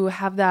to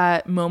have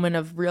that moment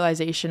of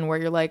realization where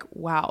you're like,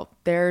 wow,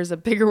 there's a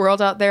bigger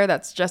world out there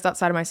that's just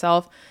outside of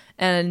myself.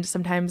 And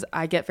sometimes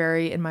I get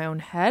very in my own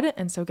head.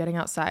 And so getting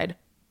outside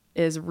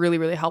is really,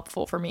 really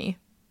helpful for me.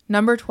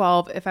 Number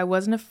 12, if I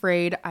wasn't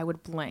afraid, I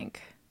would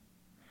blank.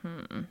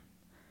 The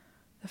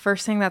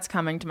first thing that's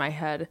coming to my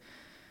head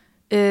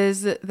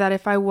is that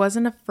if I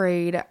wasn't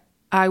afraid,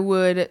 I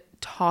would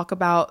talk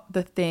about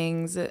the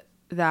things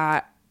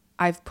that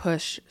I've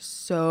pushed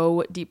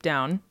so deep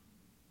down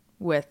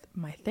with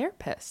my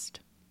therapist.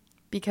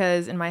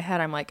 Because in my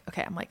head, I'm like,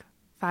 okay, I'm like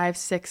 5,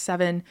 6,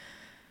 7,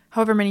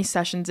 however many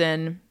sessions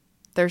in,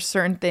 there's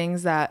certain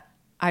things that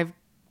I've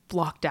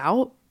blocked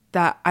out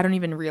that I don't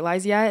even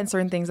realize yet, and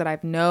certain things that I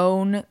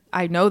know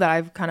that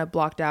I've kind of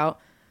blocked out,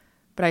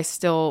 but I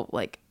still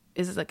like,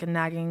 is like a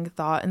nagging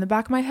thought in the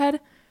back of my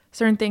head.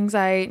 Certain things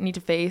I need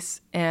to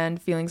face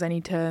and feelings I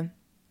need to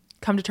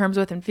come to terms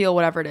with and feel,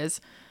 whatever it is.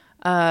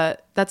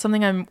 That's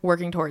something I'm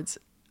working towards.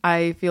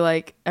 I feel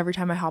like every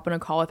time I hop on a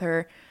call with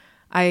her,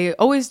 I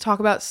always talk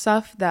about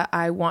stuff that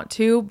I want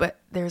to, but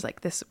there's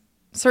like this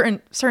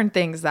certain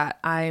things that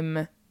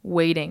I'm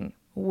waiting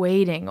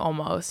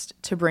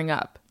almost to bring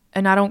up.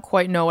 And I don't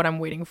quite know what I'm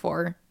waiting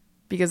for,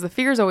 because the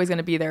fear is always going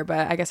to be there,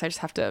 but I guess I just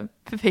have to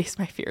face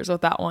my fears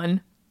with that one.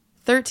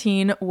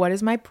 13, what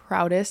is my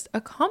proudest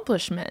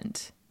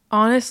accomplishment?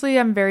 Honestly,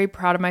 I'm very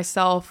proud of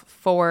myself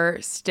for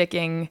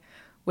sticking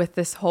with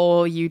this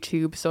whole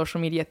YouTube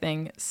social media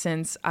thing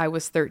since I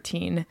was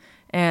 13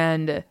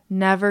 and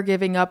never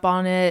giving up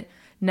on it,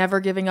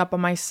 never giving up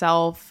on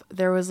myself.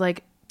 There was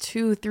like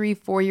 2, 3,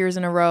 4 years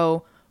in a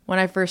row when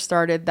I first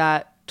started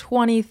that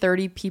 20,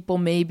 30 people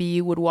maybe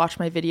would watch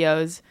my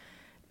videos,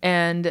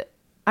 and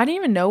I didn't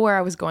even know where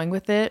I was going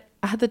with it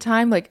at the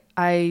time. Like,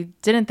 I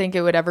didn't think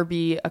it would ever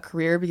be a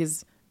career,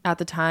 because at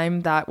the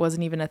time that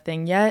wasn't even a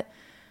thing yet.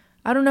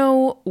 I don't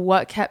know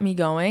what kept me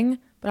going,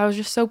 but I was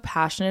just so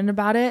passionate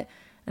about it.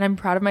 And I'm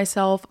proud of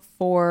myself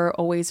for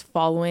always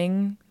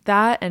following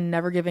that and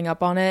never giving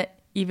up on it,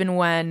 even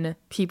when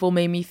people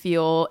made me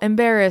feel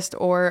embarrassed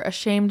or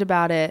ashamed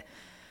about it.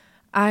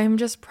 I'm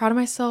just proud of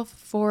myself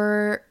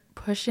for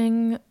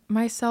pushing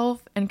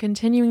myself and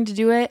continuing to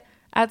do it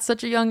at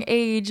such a young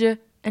age,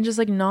 and just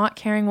like not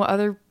caring what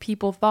other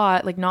people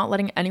thought, like not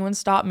letting anyone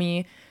stop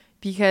me,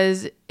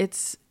 because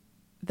it's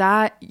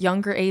that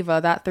younger Ava,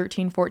 that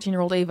 13,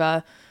 14-year-old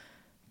Ava,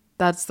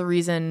 that's the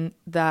reason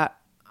that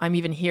I'm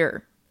even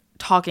here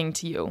talking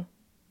to you.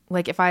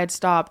 Like, if I had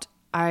stopped,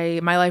 my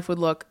life would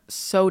look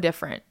so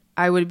different.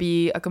 I would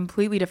be a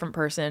completely different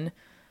person.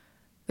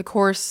 The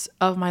course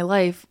of my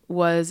life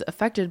was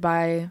affected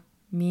by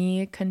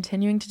me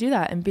continuing to do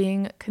that and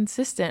being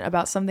consistent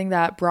about something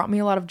that brought me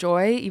a lot of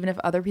joy, even if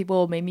other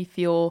people made me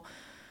feel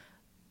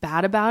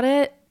bad about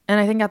it. And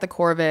I think at the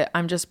core of it,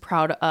 I'm just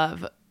proud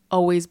of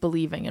always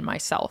believing in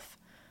myself.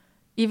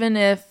 Even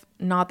if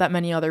not that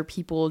many other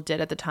people did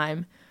at the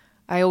time,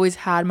 I always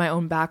had my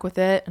own back with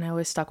it, and I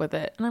always stuck with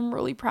it. And I'm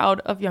really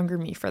proud of younger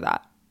me for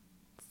that.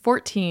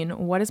 14,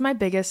 what is my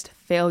biggest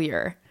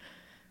failure?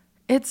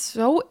 It's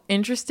so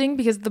interesting,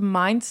 because the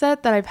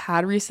mindset that I've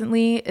had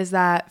recently is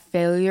that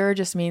failure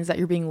just means that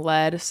you're being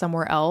led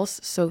somewhere else.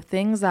 So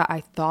things that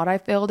I thought I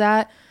failed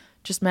at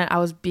just meant I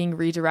was being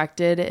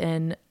redirected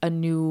in a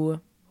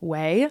new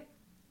way.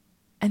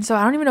 And so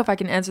I don't even know if I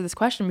can answer this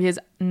question, because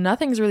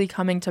nothing's really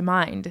coming to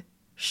mind.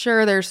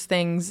 Sure, there's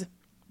things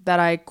that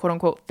I quote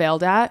unquote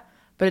failed at,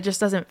 but it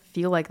just doesn't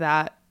feel like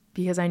that,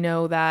 because I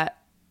know that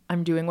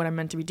I'm doing what I'm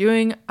meant to be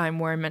doing. I'm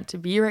where I'm meant to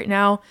be right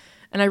now.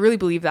 And I really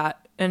believe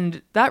that.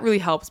 And that really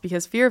helps,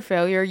 because fear of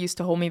failure used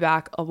to hold me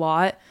back a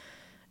lot,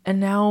 and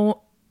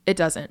now it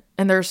doesn't.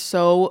 And there's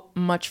so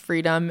much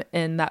freedom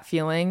in that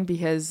feeling,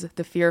 because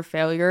the fear of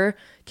failure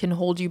can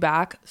hold you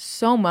back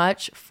so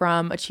much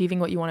from achieving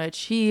what you want to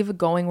achieve,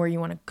 going where you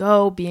want to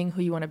go, being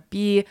who you want to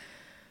be.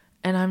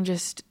 And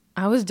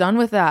I was done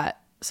with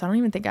that. So I don't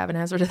even think I have an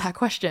answer to that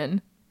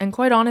question. And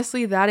quite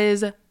honestly, that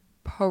is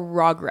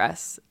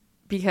progress,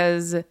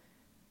 because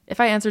if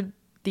I answered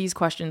these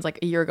questions like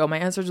a year ago, my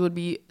answers would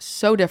be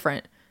so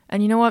different.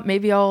 And you know what?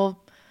 Maybe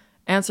I'll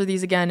answer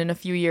these again in a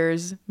few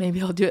years.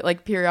 Maybe I'll do it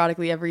like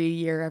periodically, every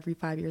year, every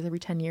 5 years, every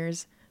 10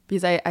 years,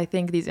 because I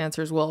think these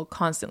answers will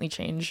constantly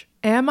change.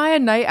 Am I a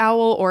night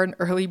owl or an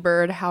early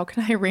bird? How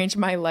can I arrange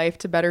my life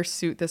to better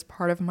suit this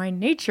part of my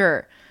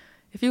nature?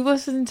 If you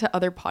listen to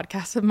other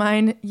podcasts of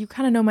mine, you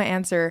kind of know my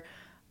answer.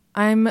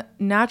 I'm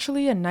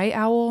naturally a night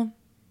owl,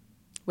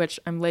 which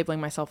I'm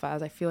labeling myself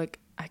as. I feel like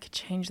I could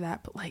change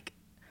that, but like,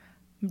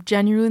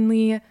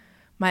 Genuinely,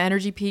 my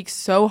energy peaks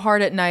so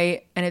hard at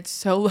night and it's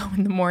so low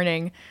in the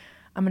morning.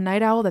 I'm a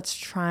night owl that's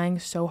trying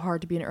so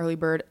hard to be an early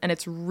bird, and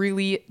it's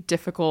really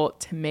difficult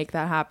to make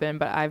that happen,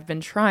 but I've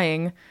been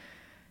trying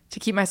to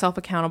keep myself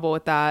accountable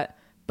with that.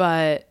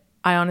 But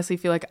I honestly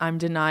feel like I'm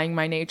denying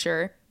my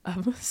nature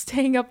of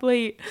staying up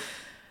late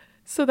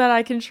so that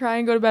I can try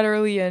and go to bed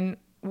early and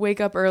wake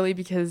up early,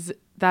 because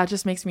that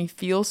just makes me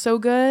feel so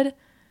good.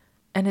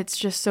 And it's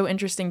just so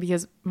interesting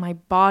because my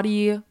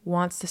body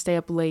wants to stay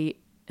up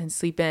late and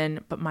sleep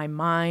in, but my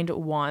mind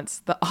wants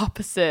the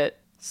opposite.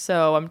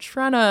 So I'm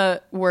trying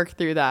to work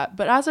through that.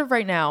 But as of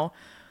right now,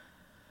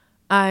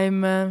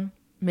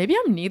 maybe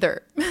I'm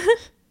neither.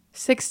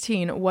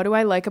 16. What do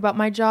I like about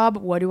my job?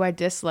 What do I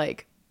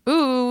dislike?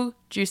 Ooh,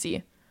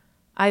 juicy.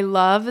 I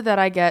love that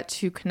I get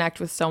to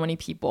connect with so many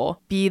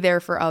people, be there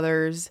for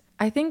others.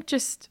 I think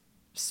just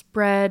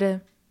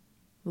spread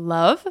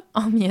love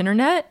on the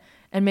internet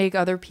and make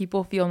other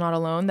people feel not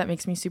alone. That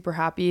makes me super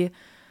happy.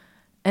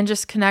 And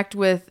just connect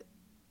with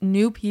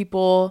new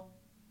people,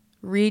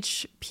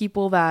 reach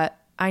people that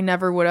I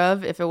never would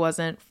have if it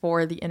wasn't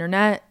for the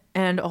internet.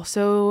 And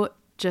also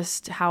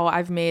just how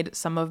I've made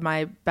some of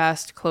my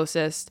best,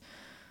 closest,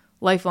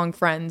 lifelong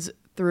friends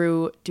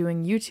through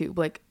doing YouTube.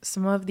 Like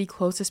some of the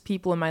closest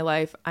people in my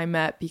life I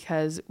met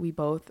because we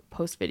both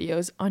post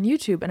videos on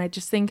YouTube. And I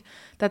just think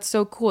that's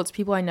so cool. It's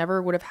people I never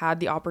would have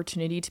had the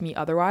opportunity to meet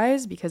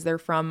otherwise because they're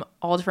from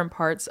all different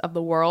parts of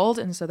the world.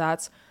 And so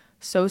that's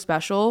so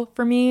special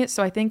for me.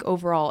 So I think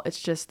overall, it's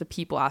just the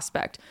people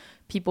aspect.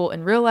 People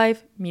in real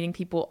life, meeting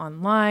people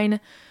online,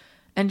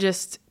 and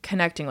just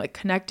connecting. Like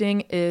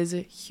connecting is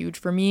huge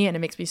for me, and it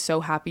makes me so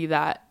happy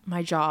that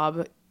my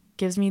job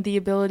gives me the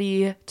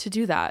ability to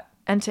do that.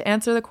 And to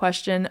answer the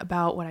question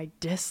about what I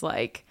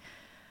dislike,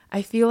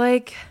 I feel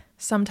like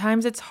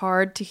sometimes it's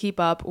hard to keep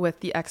up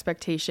with the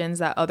expectations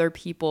that other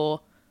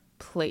people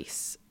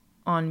place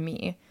on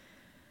me.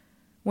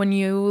 When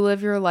you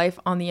live your life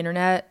on the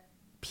internet,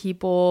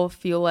 people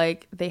feel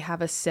like they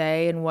have a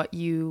say in what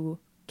you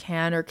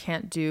can or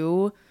can't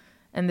do,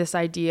 and this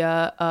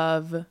idea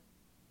of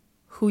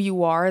who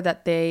you are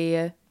that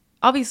they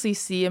obviously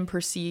see and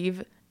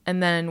perceive,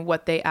 and then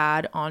what they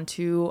add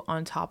onto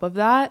on top of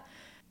that,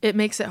 it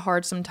makes it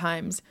hard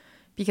sometimes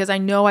because I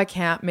know I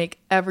can't make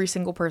every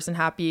single person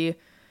happy.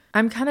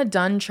 I'm kind of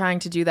done trying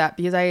to do that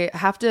because I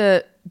have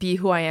to be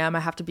who I am.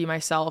 I have to be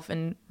myself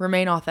and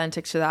remain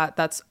authentic to that.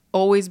 That's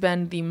always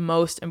been the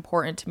most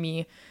important to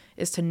me,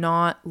 is to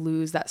not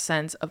lose that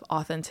sense of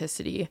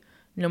authenticity.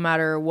 No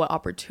matter what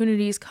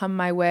opportunities come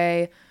my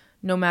way,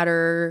 no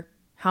matter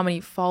how many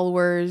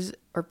followers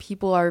or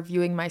people are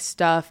viewing my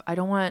stuff, I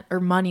don't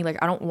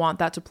want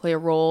that to play a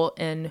role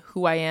in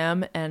who I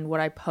am and what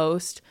I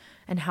post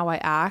and how I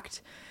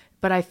act.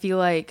 But I feel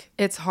like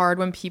it's hard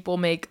when people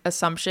make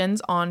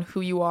assumptions on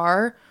who you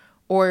are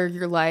or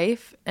your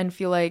life and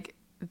feel like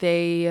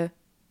they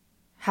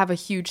have a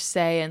huge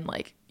say in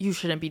like, you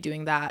shouldn't be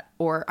doing that,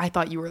 or I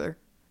thought you were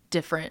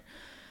different,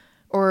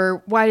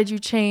 or why did you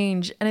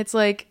change? And it's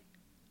like,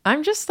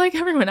 I'm just like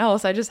everyone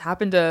else. I just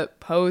happen to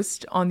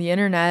post on the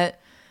internet.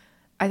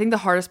 I think the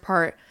hardest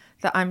part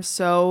that I'm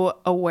so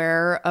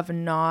aware of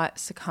not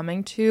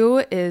succumbing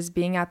to is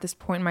being at this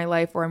point in my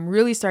life where I'm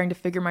really starting to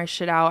figure my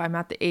shit out. I'm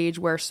at the age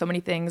where so many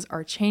things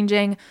are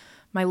changing.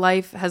 My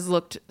life has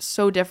looked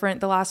so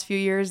different the last few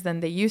years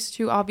than they used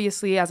to,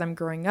 obviously, as I'm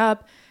growing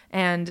up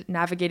and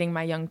navigating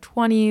my young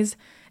 20s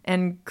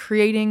and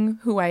creating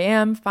who I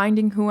am,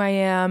 finding who I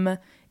am,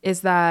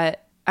 is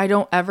that I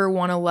don't ever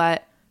want to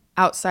let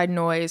outside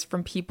noise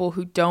from people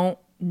who don't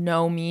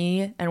know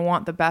me and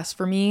want the best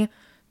for me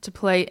to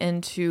play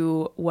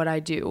into what I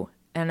do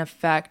and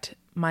affect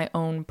my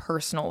own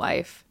personal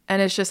life.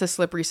 And it's just a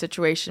slippery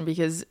situation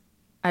because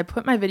I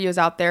put my videos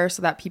out there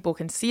so that people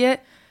can see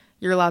it.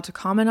 You're allowed to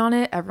comment on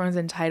it. Everyone's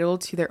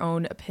entitled to their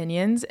own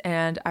opinions,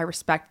 and I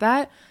respect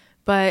that.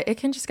 But it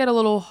can just get a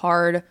little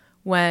hard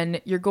when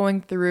you're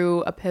going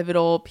through a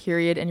pivotal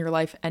period in your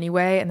life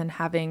anyway, and then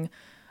having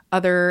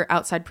other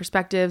outside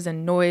perspectives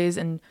and noise.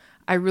 And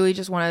I really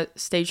just want to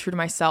stay true to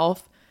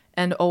myself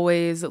and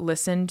always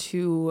listen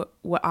to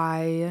what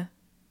I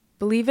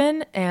believe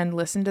in and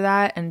listen to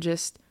that and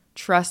just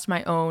trust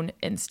my own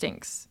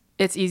instincts.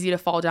 It's easy to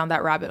fall down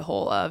that rabbit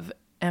hole of,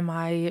 am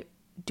I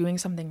doing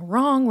something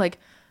wrong? Like,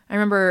 I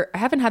remember I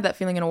haven't had that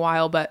feeling in a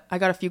while, but I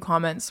got a few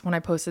comments when I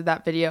posted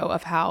that video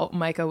of how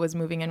Micah was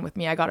moving in with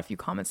me. I got a few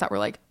comments that were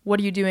like, what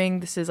are you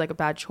doing? This is like a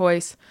bad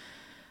choice.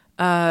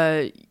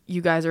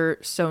 You guys are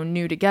so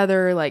new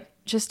together, like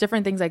just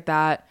different things like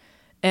that.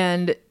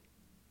 And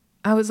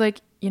I was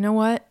like, you know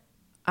what?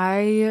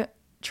 I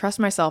trust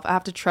myself. I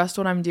have to trust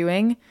what I'm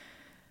doing.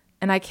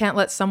 And I can't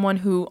let someone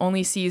who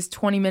only sees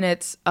 20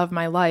 minutes of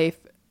my life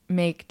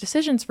make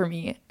decisions for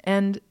me.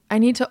 And I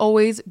need to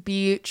always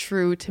be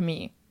true to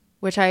me,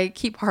 which I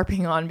keep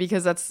harping on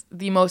because that's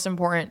the most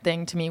important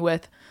thing to me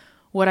with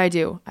what I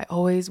do. I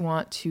always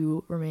want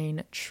to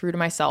remain true to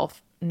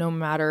myself, no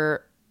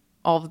matter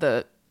all of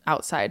the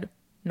outside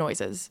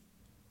noises.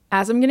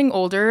 As I'm getting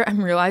older,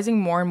 I'm realizing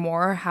more and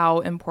more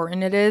how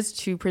important it is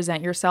to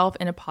present yourself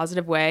in a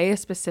positive way,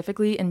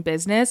 specifically in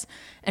business.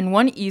 And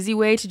one easy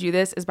way to do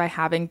this is by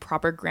having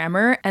proper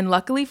grammar. And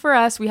luckily for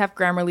us, we have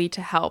Grammarly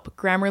to help.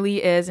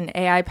 Grammarly is an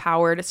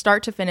AI-powered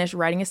start to finish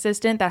writing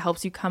assistant that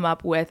helps you come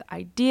up with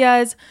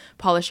ideas,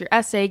 polish your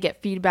essay,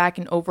 get feedback,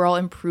 and overall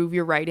improve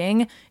your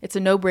writing. It's a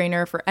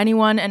no-brainer for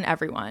anyone and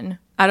everyone.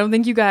 I don't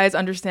think you guys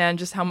understand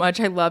just how much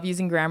I love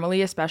using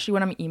Grammarly, especially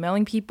when I'm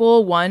emailing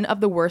people. One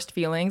of the worst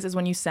feelings is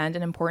when you send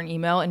an important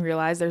email and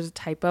realize there's a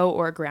typo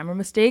or a grammar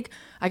mistake.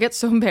 I get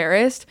so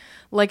embarrassed.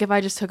 Like if I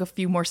just took a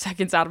few more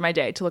seconds out of my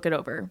day to look it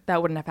over,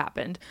 that wouldn't have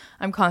happened.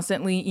 I'm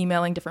constantly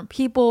emailing different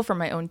people from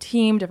my own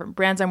team, different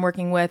brands I'm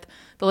working with.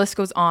 The list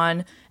goes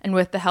on. And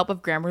with the help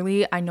of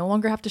Grammarly, I no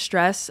longer have to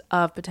stress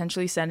of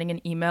potentially sending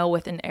an email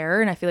with an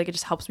error. And I feel like it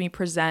just helps me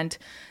present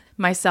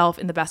myself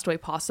in the best way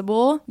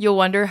possible. You'll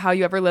wonder how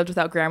you ever lived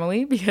without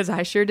Grammarly, because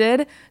I sure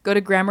did. Go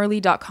to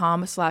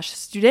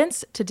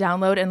grammarly.com/students to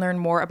download and learn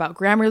more about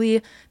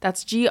Grammarly.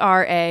 That's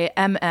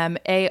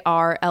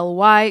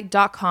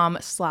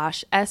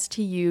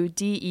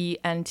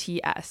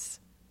grammarly.com/students.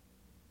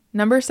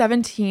 Number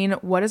 17,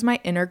 what does my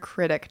inner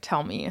critic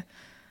tell me?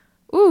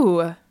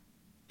 Ooh,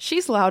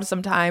 she's loud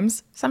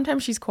sometimes.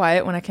 Sometimes she's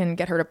quiet when I can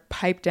get her to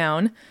pipe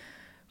down.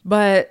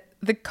 But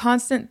the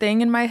constant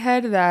thing in my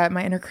head that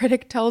my inner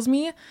critic tells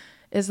me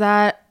is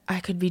that I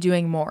could be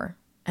doing more.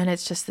 And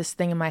it's just this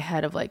thing in my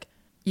head of like,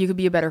 you could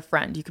be a better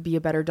friend, you could be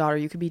a better daughter,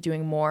 you could be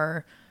doing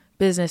more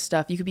business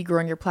stuff, you could be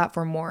growing your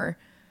platform more.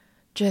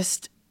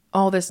 Just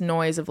all this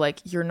noise of like,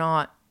 you're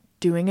not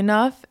doing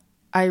enough.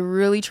 I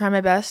really try my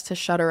best to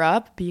shut her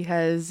up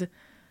because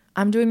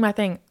I'm doing my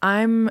thing.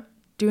 I'm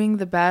doing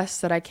the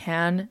best that I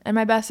can, and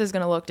my best is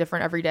going to look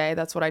different every day.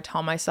 That's what I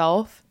tell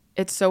myself.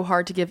 It's so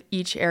hard to give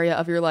each area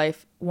of your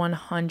life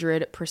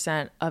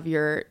 100% of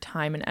your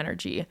time and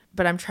energy,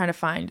 but I'm trying to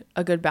find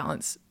a good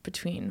balance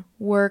between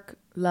work,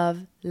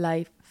 love,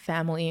 life,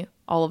 family,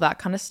 all of that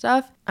kind of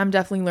stuff. I'm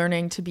definitely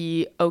learning to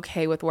be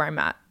okay with where I'm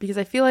at, because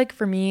I feel like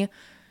for me,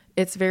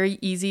 it's very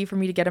easy for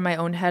me to get in my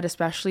own head,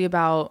 especially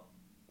about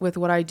with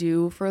what I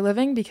do for a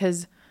living,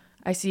 because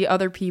I see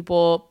other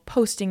people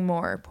posting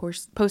more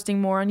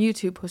on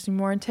YouTube, posting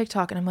more on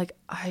TikTok, and I'm like,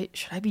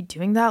 should I be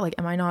doing that? Like,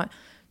 am I not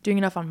doing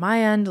enough on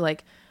my end?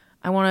 Like,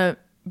 I want to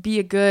be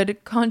a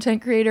good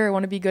content creator. I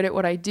want to be good at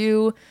what I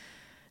do.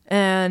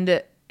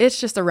 And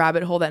it's just a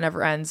rabbit hole that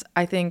never ends.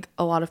 I think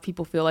a lot of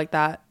people feel like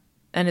that.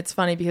 And it's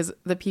funny because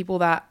the people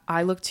that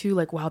I look to,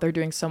 like, wow, they're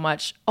doing so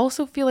much,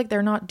 also feel like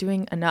they're not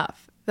doing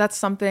enough. That's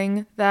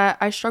something that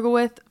I struggle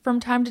with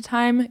from time to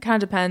time. It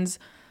kind of depends.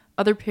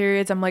 Other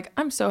periods, I'm like,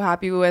 I'm so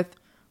happy with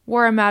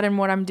where I'm at and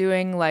what I'm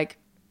doing. Like,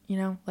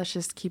 let's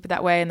just keep it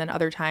that way. And then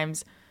other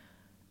times,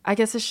 I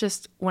guess it's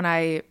just when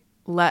I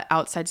let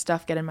outside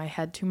stuff get in my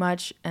head too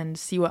much and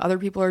see what other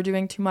people are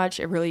doing too much,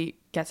 it really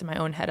gets in my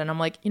own head. And I'm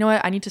like, you know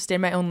what? I need to stay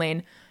in my own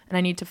lane and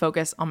I need to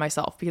focus on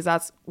myself, because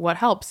that's what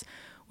helps.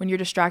 When you're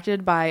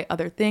distracted by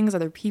other things,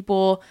 other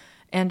people,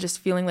 and just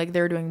feeling like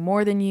they're doing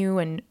more than you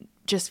and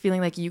just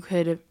feeling like you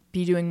could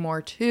be doing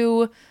more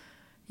too,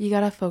 you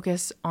gotta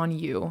focus on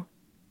you.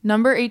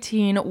 Number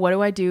 18, what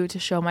do I do to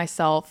show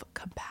myself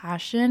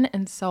compassion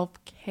and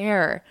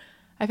self-care?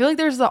 I feel like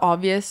there's the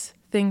obvious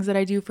things that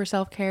I do for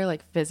self-care,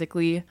 like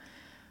physically,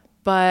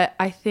 but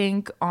I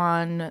think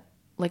on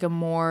like a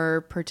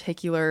more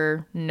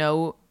particular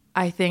note,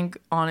 I think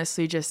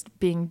honestly just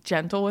being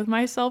gentle with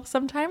myself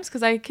sometimes,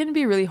 because I can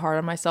be really hard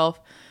on myself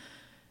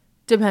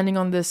depending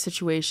on the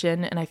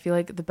situation. And I feel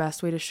like the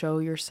best way to show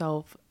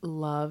yourself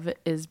love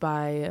is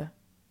by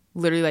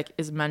literally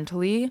is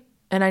mentally.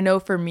 And I know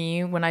for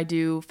me, when I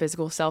do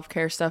physical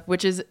self-care stuff,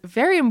 which is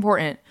very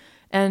important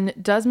and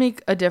does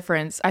make a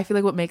difference, I feel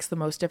like what makes the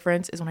most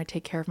difference is when I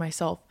take care of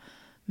myself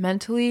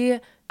mentally.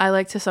 I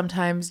like to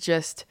sometimes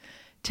just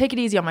take it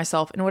easy on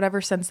myself in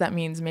whatever sense that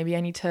means. Maybe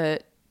I need to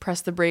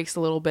press the brakes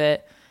a little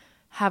bit,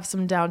 have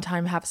some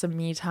downtime, have some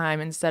me time.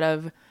 Instead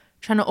of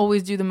trying to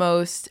always do the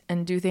most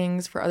and do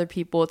things for other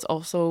people, it's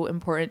also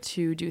important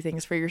to do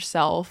things for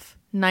yourself.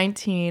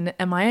 19,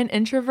 am I an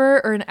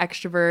introvert or an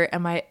extrovert?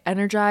 Am I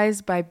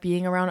energized by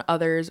being around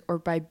others or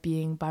by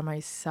being by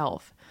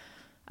myself?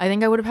 I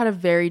think I would have had a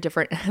very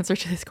different answer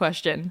to this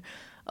question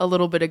a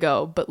little bit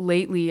ago, but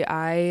lately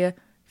I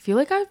feel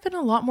like I've been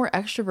a lot more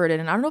extroverted,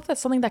 and I don't know if that's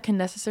something that can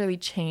necessarily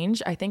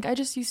change. I think I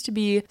just used to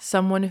be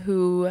someone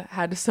who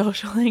had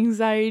social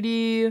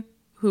anxiety,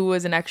 who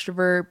was an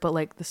extrovert,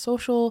 but the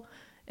social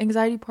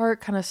anxiety part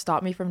kind of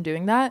stopped me from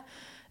doing that.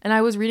 And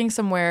I was reading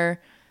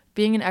somewhere,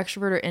 being an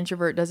extrovert or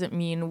introvert doesn't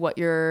mean what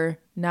you're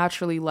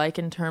naturally like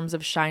in terms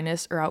of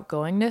shyness or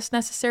outgoingness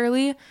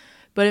necessarily,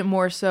 but it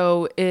more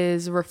so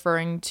is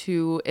referring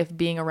to if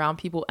being around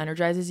people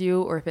energizes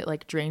you or if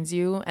it drains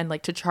you. And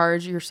to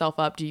charge yourself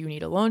up, do you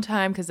need alone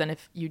time? Because then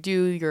if you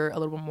do, you're a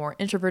little bit more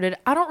introverted.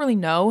 I don't really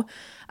know.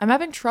 I'm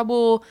having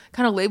trouble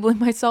kind of labeling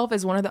myself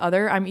as one or the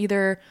other. I'm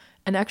either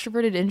an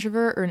extroverted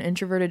introvert or an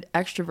introverted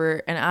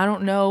extrovert, and I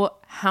don't know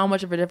how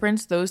much of a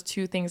difference those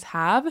two things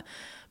have.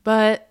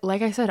 But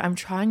like I said, I'm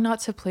trying not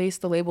to place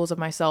the labels of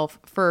myself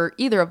for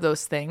either of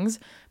those things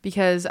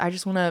because I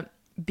just want to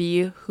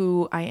be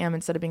who I am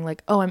instead of being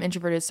like, oh, I'm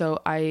introverted, so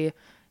I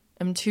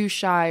am too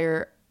shy,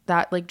 or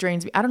that like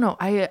drains me. I don't know.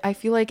 I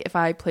feel like if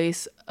I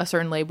place a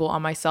certain label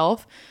on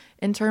myself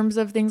in terms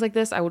of things like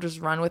this, I will just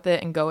run with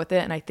it and go with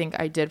it. And I think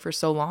I did for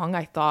so long.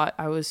 I thought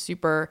I was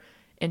super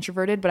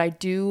introverted, but I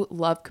do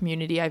love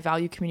community. I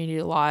value community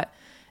a lot.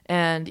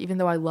 And even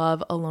though I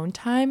love alone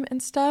time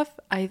and stuff,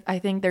 I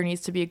think there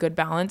needs to be a good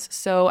balance.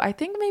 So I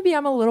think maybe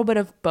I'm a little bit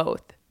of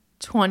both.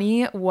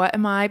 20, what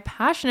am I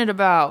passionate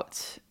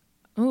about?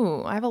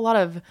 Ooh, I have a lot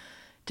of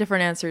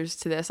different answers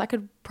to this. I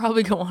could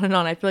probably go on and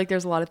on. I feel like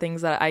there's a lot of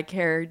things that I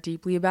care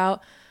deeply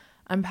about.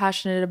 I'm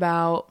passionate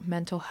about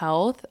mental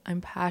health.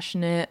 I'm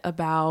passionate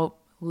about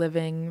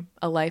living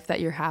a life that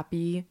you're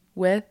happy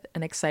with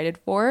and excited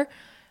for.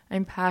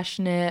 I'm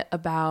passionate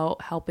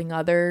about helping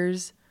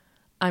others.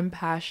 I'm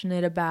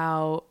passionate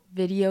about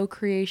video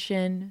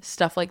creation,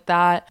 stuff like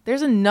that.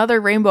 There's another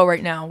rainbow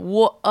right now.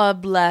 What a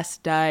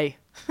blessed day.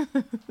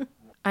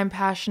 I'm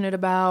passionate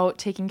about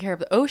taking care of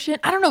the ocean.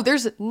 I don't know.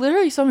 There's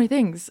literally so many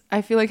things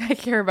I feel like I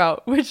care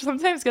about, which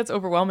sometimes gets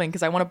overwhelming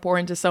because I want to pour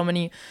into so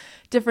many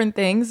different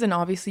things. And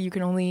obviously you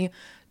can only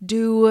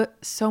do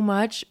so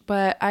much,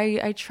 but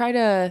I try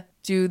to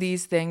do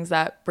these things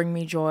that bring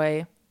me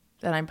joy,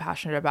 that I'm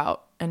passionate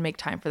about, and make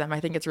time for them.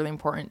 I think it's really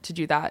important to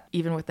do that,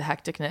 even with the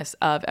hecticness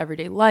of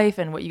everyday life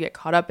and what you get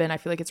caught up in. I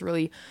feel like it's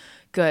really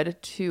good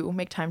to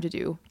make time to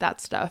do that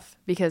stuff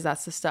because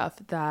that's the stuff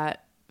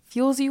that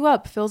fuels you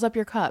up, fills up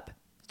your cup.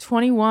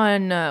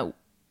 21,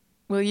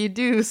 will you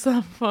do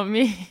some for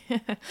me?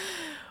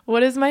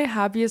 What is my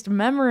happiest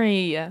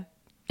memory?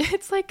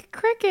 It's like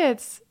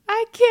crickets.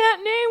 I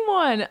can't name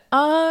one.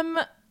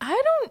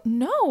 I don't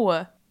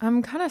know.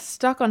 I'm kind of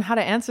stuck on how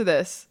to answer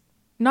this.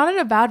 Not in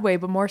a bad way,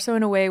 but more so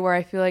in a way where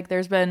I feel like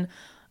there's been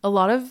a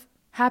lot of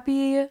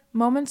happy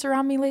moments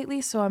around me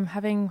lately. So I'm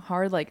having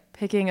hard like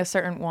picking a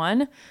certain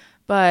one.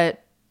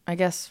 But I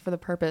guess for the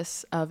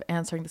purpose of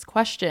answering this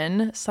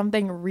question,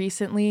 something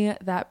recently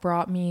that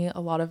brought me a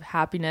lot of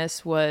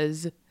happiness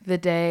was the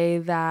day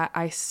that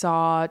I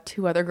saw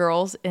 2 other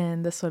girls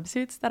in the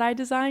swimsuits that I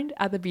designed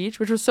at the beach,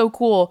 which was so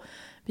cool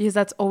because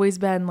that's always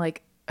been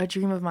like a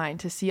dream of mine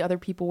to see other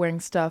people wearing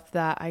stuff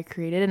that I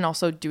created. And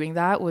also doing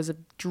that was a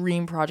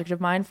dream project of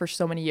mine for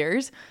so many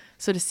years.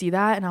 So to see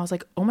that, and I was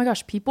like, oh my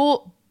gosh,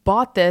 people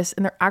bought this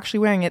and they're actually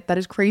wearing it. That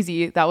is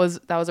crazy. That was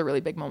a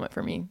really big moment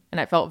for me. And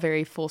I felt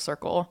very full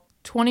circle.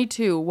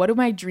 22, what do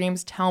my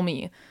dreams tell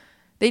me?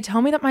 They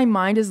tell me that my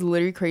mind is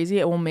literally crazy.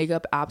 It will make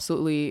up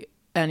absolutely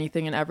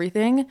anything and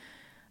everything.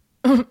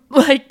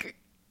 Like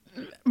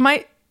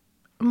my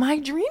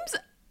dreams,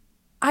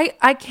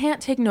 I can't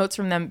take notes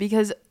from them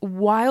because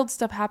wild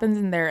stuff happens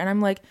in there. And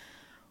I'm like,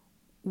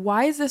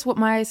 why is this what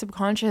my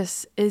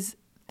subconscious is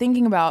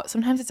thinking about?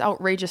 Sometimes it's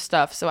outrageous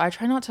stuff. So I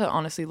try not to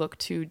honestly look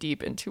too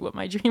deep into what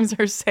my dreams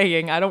are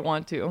saying. I don't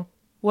want to.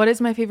 What is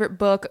my favorite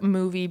book,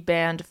 movie,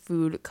 band,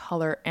 food,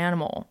 color,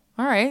 animal?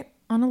 All right.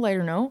 On a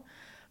lighter note,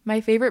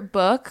 my favorite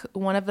book,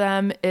 one of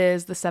them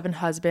is The 7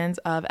 Husbands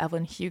of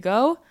Evelyn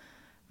Hugo.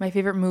 My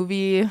favorite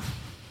movie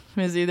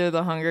is either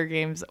The Hunger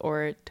Games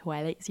or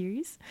Twilight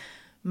series.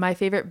 My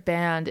favorite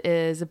band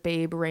is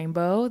Babe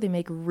Rainbow. They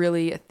make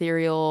really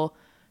ethereal,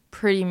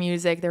 pretty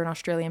music. They're an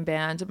Australian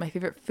band. My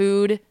favorite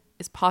food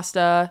is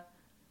pasta.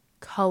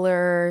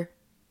 Color,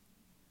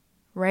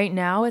 right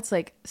now it's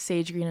like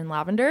sage green and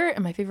lavender.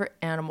 And my favorite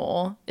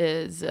animal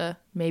is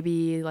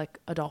maybe like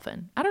a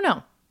dolphin. I don't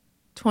know.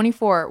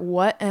 24,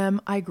 what am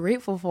I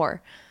grateful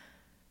for?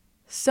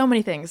 So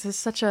many things. This is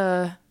such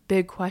a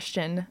big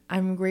question.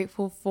 I'm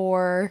grateful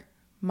for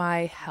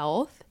my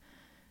health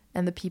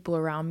and the people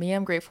around me.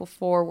 I'm grateful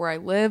for where I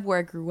live, where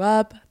I grew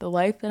up, the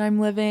life that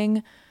I'm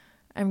living.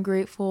 I'm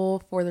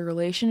grateful for the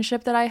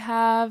relationship that I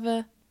have.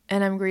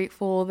 And I'm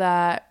grateful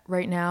that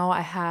right now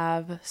I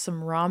have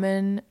some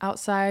ramen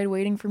outside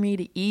waiting for me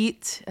to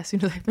eat as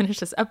soon as I finish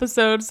this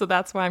episode. So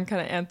that's why I'm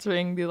kind of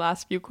answering the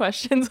last few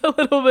questions a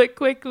little bit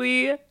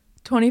quickly.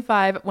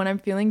 25, when I'm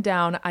feeling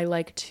down, I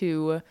like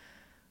to,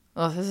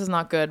 oh, this is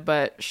not good,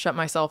 but shut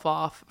myself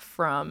off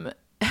from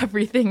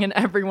everything and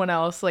everyone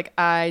else. Like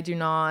I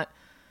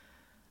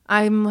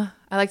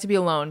like to be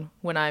alone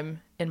when I'm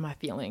in my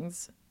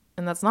feelings.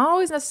 And that's not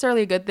always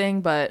necessarily a good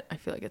thing, but I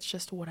feel like it's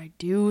just what I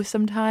do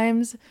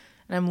sometimes.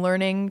 And I'm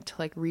learning to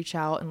like reach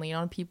out and lean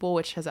on people,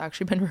 which has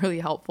actually been really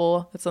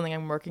helpful. That's something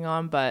I'm working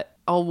on, but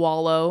I'll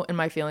wallow in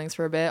my feelings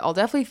for a bit. I'll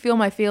definitely feel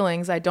my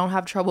feelings. I don't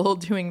have trouble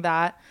doing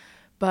that.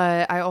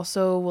 But I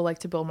also will like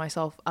to build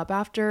myself up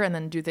after and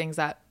then do things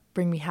that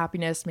bring me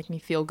happiness, make me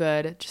feel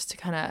good, just to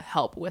kind of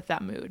help with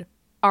that mood.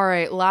 All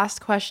right,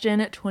 last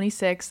question,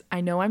 26. I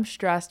know I'm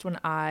stressed when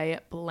I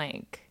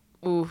blank.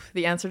 Ooh,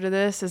 the answer to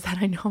this is that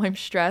I know I'm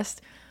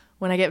stressed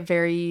when I get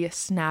very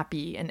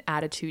snappy and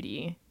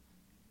attitude-y.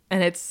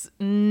 And it's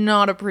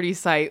not a pretty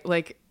sight.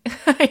 Like,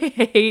 I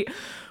hate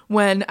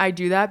when I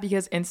do that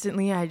because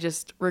instantly I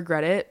just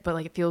regret it. But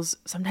like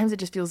sometimes it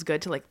just feels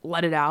good to like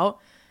let it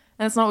out.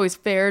 And it's not always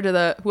fair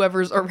to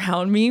whoever's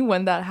around me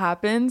when that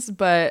happens,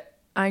 but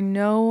I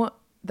know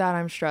that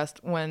I'm stressed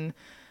when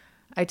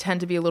I tend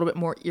to be a little bit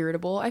more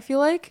irritable, I feel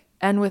like.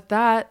 And with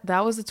that,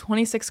 that was the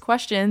 26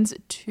 questions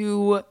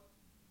to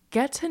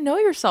get to know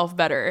yourself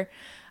better.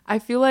 I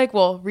feel like,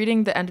 well,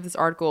 reading the end of this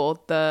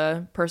article,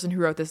 the person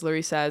who wrote this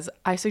literally says,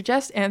 I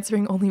suggest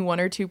answering only 1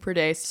 or 2 per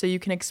day so you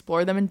can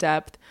explore them in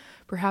depth.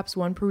 Perhaps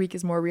 1 per week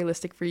is more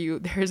realistic for you.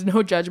 There is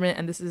no judgment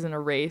and this isn't a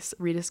race.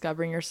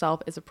 Rediscovering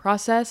yourself is a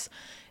process.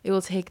 It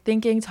will take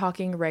thinking,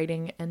 talking,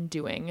 writing, and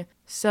doing.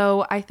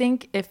 So I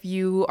think if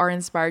you are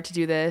inspired to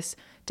do this,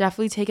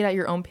 definitely take it at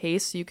your own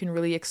pace so you can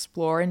really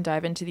explore and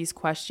dive into these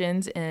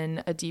questions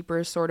in a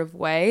deeper sort of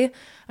way.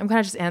 I'm kind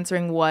of just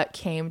answering what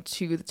came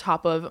to the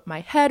top of my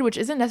head, which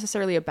isn't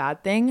necessarily a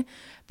bad thing,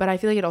 but I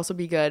feel like it'd also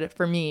be good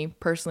for me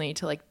personally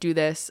to like do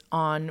this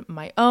on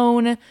my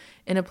own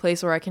in a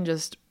place where I can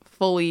just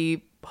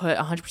fully put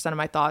 100% of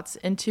my thoughts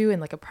into in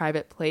like a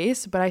private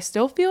place. But I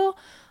still feel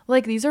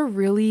like these are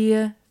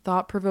really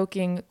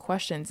thought-provoking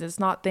questions. It's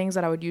not things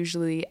that I would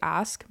usually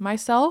ask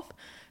myself.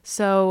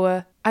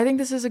 So I think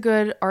this is a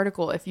good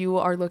article if you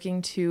are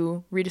looking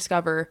to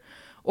rediscover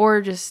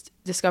or just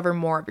discover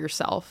more of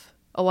yourself.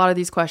 A lot of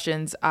these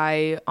questions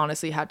I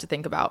honestly had to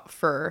think about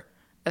for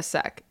a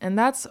sec. And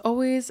that's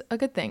always a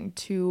good thing,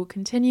 to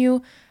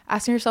continue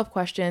asking yourself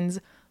questions,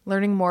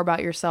 learning more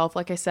about yourself.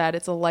 Like I said,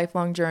 it's a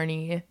lifelong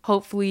journey.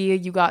 Hopefully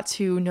you got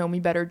to know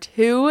me better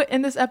too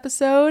in this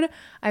episode.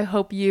 I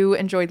hope you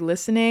enjoyed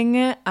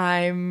listening.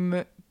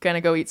 I'm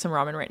gonna go eat some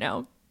ramen right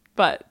now.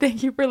 But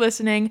thank you for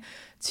listening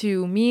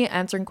to me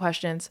answering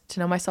questions to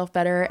know myself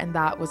better, and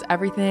that was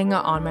everything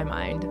on my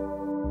mind.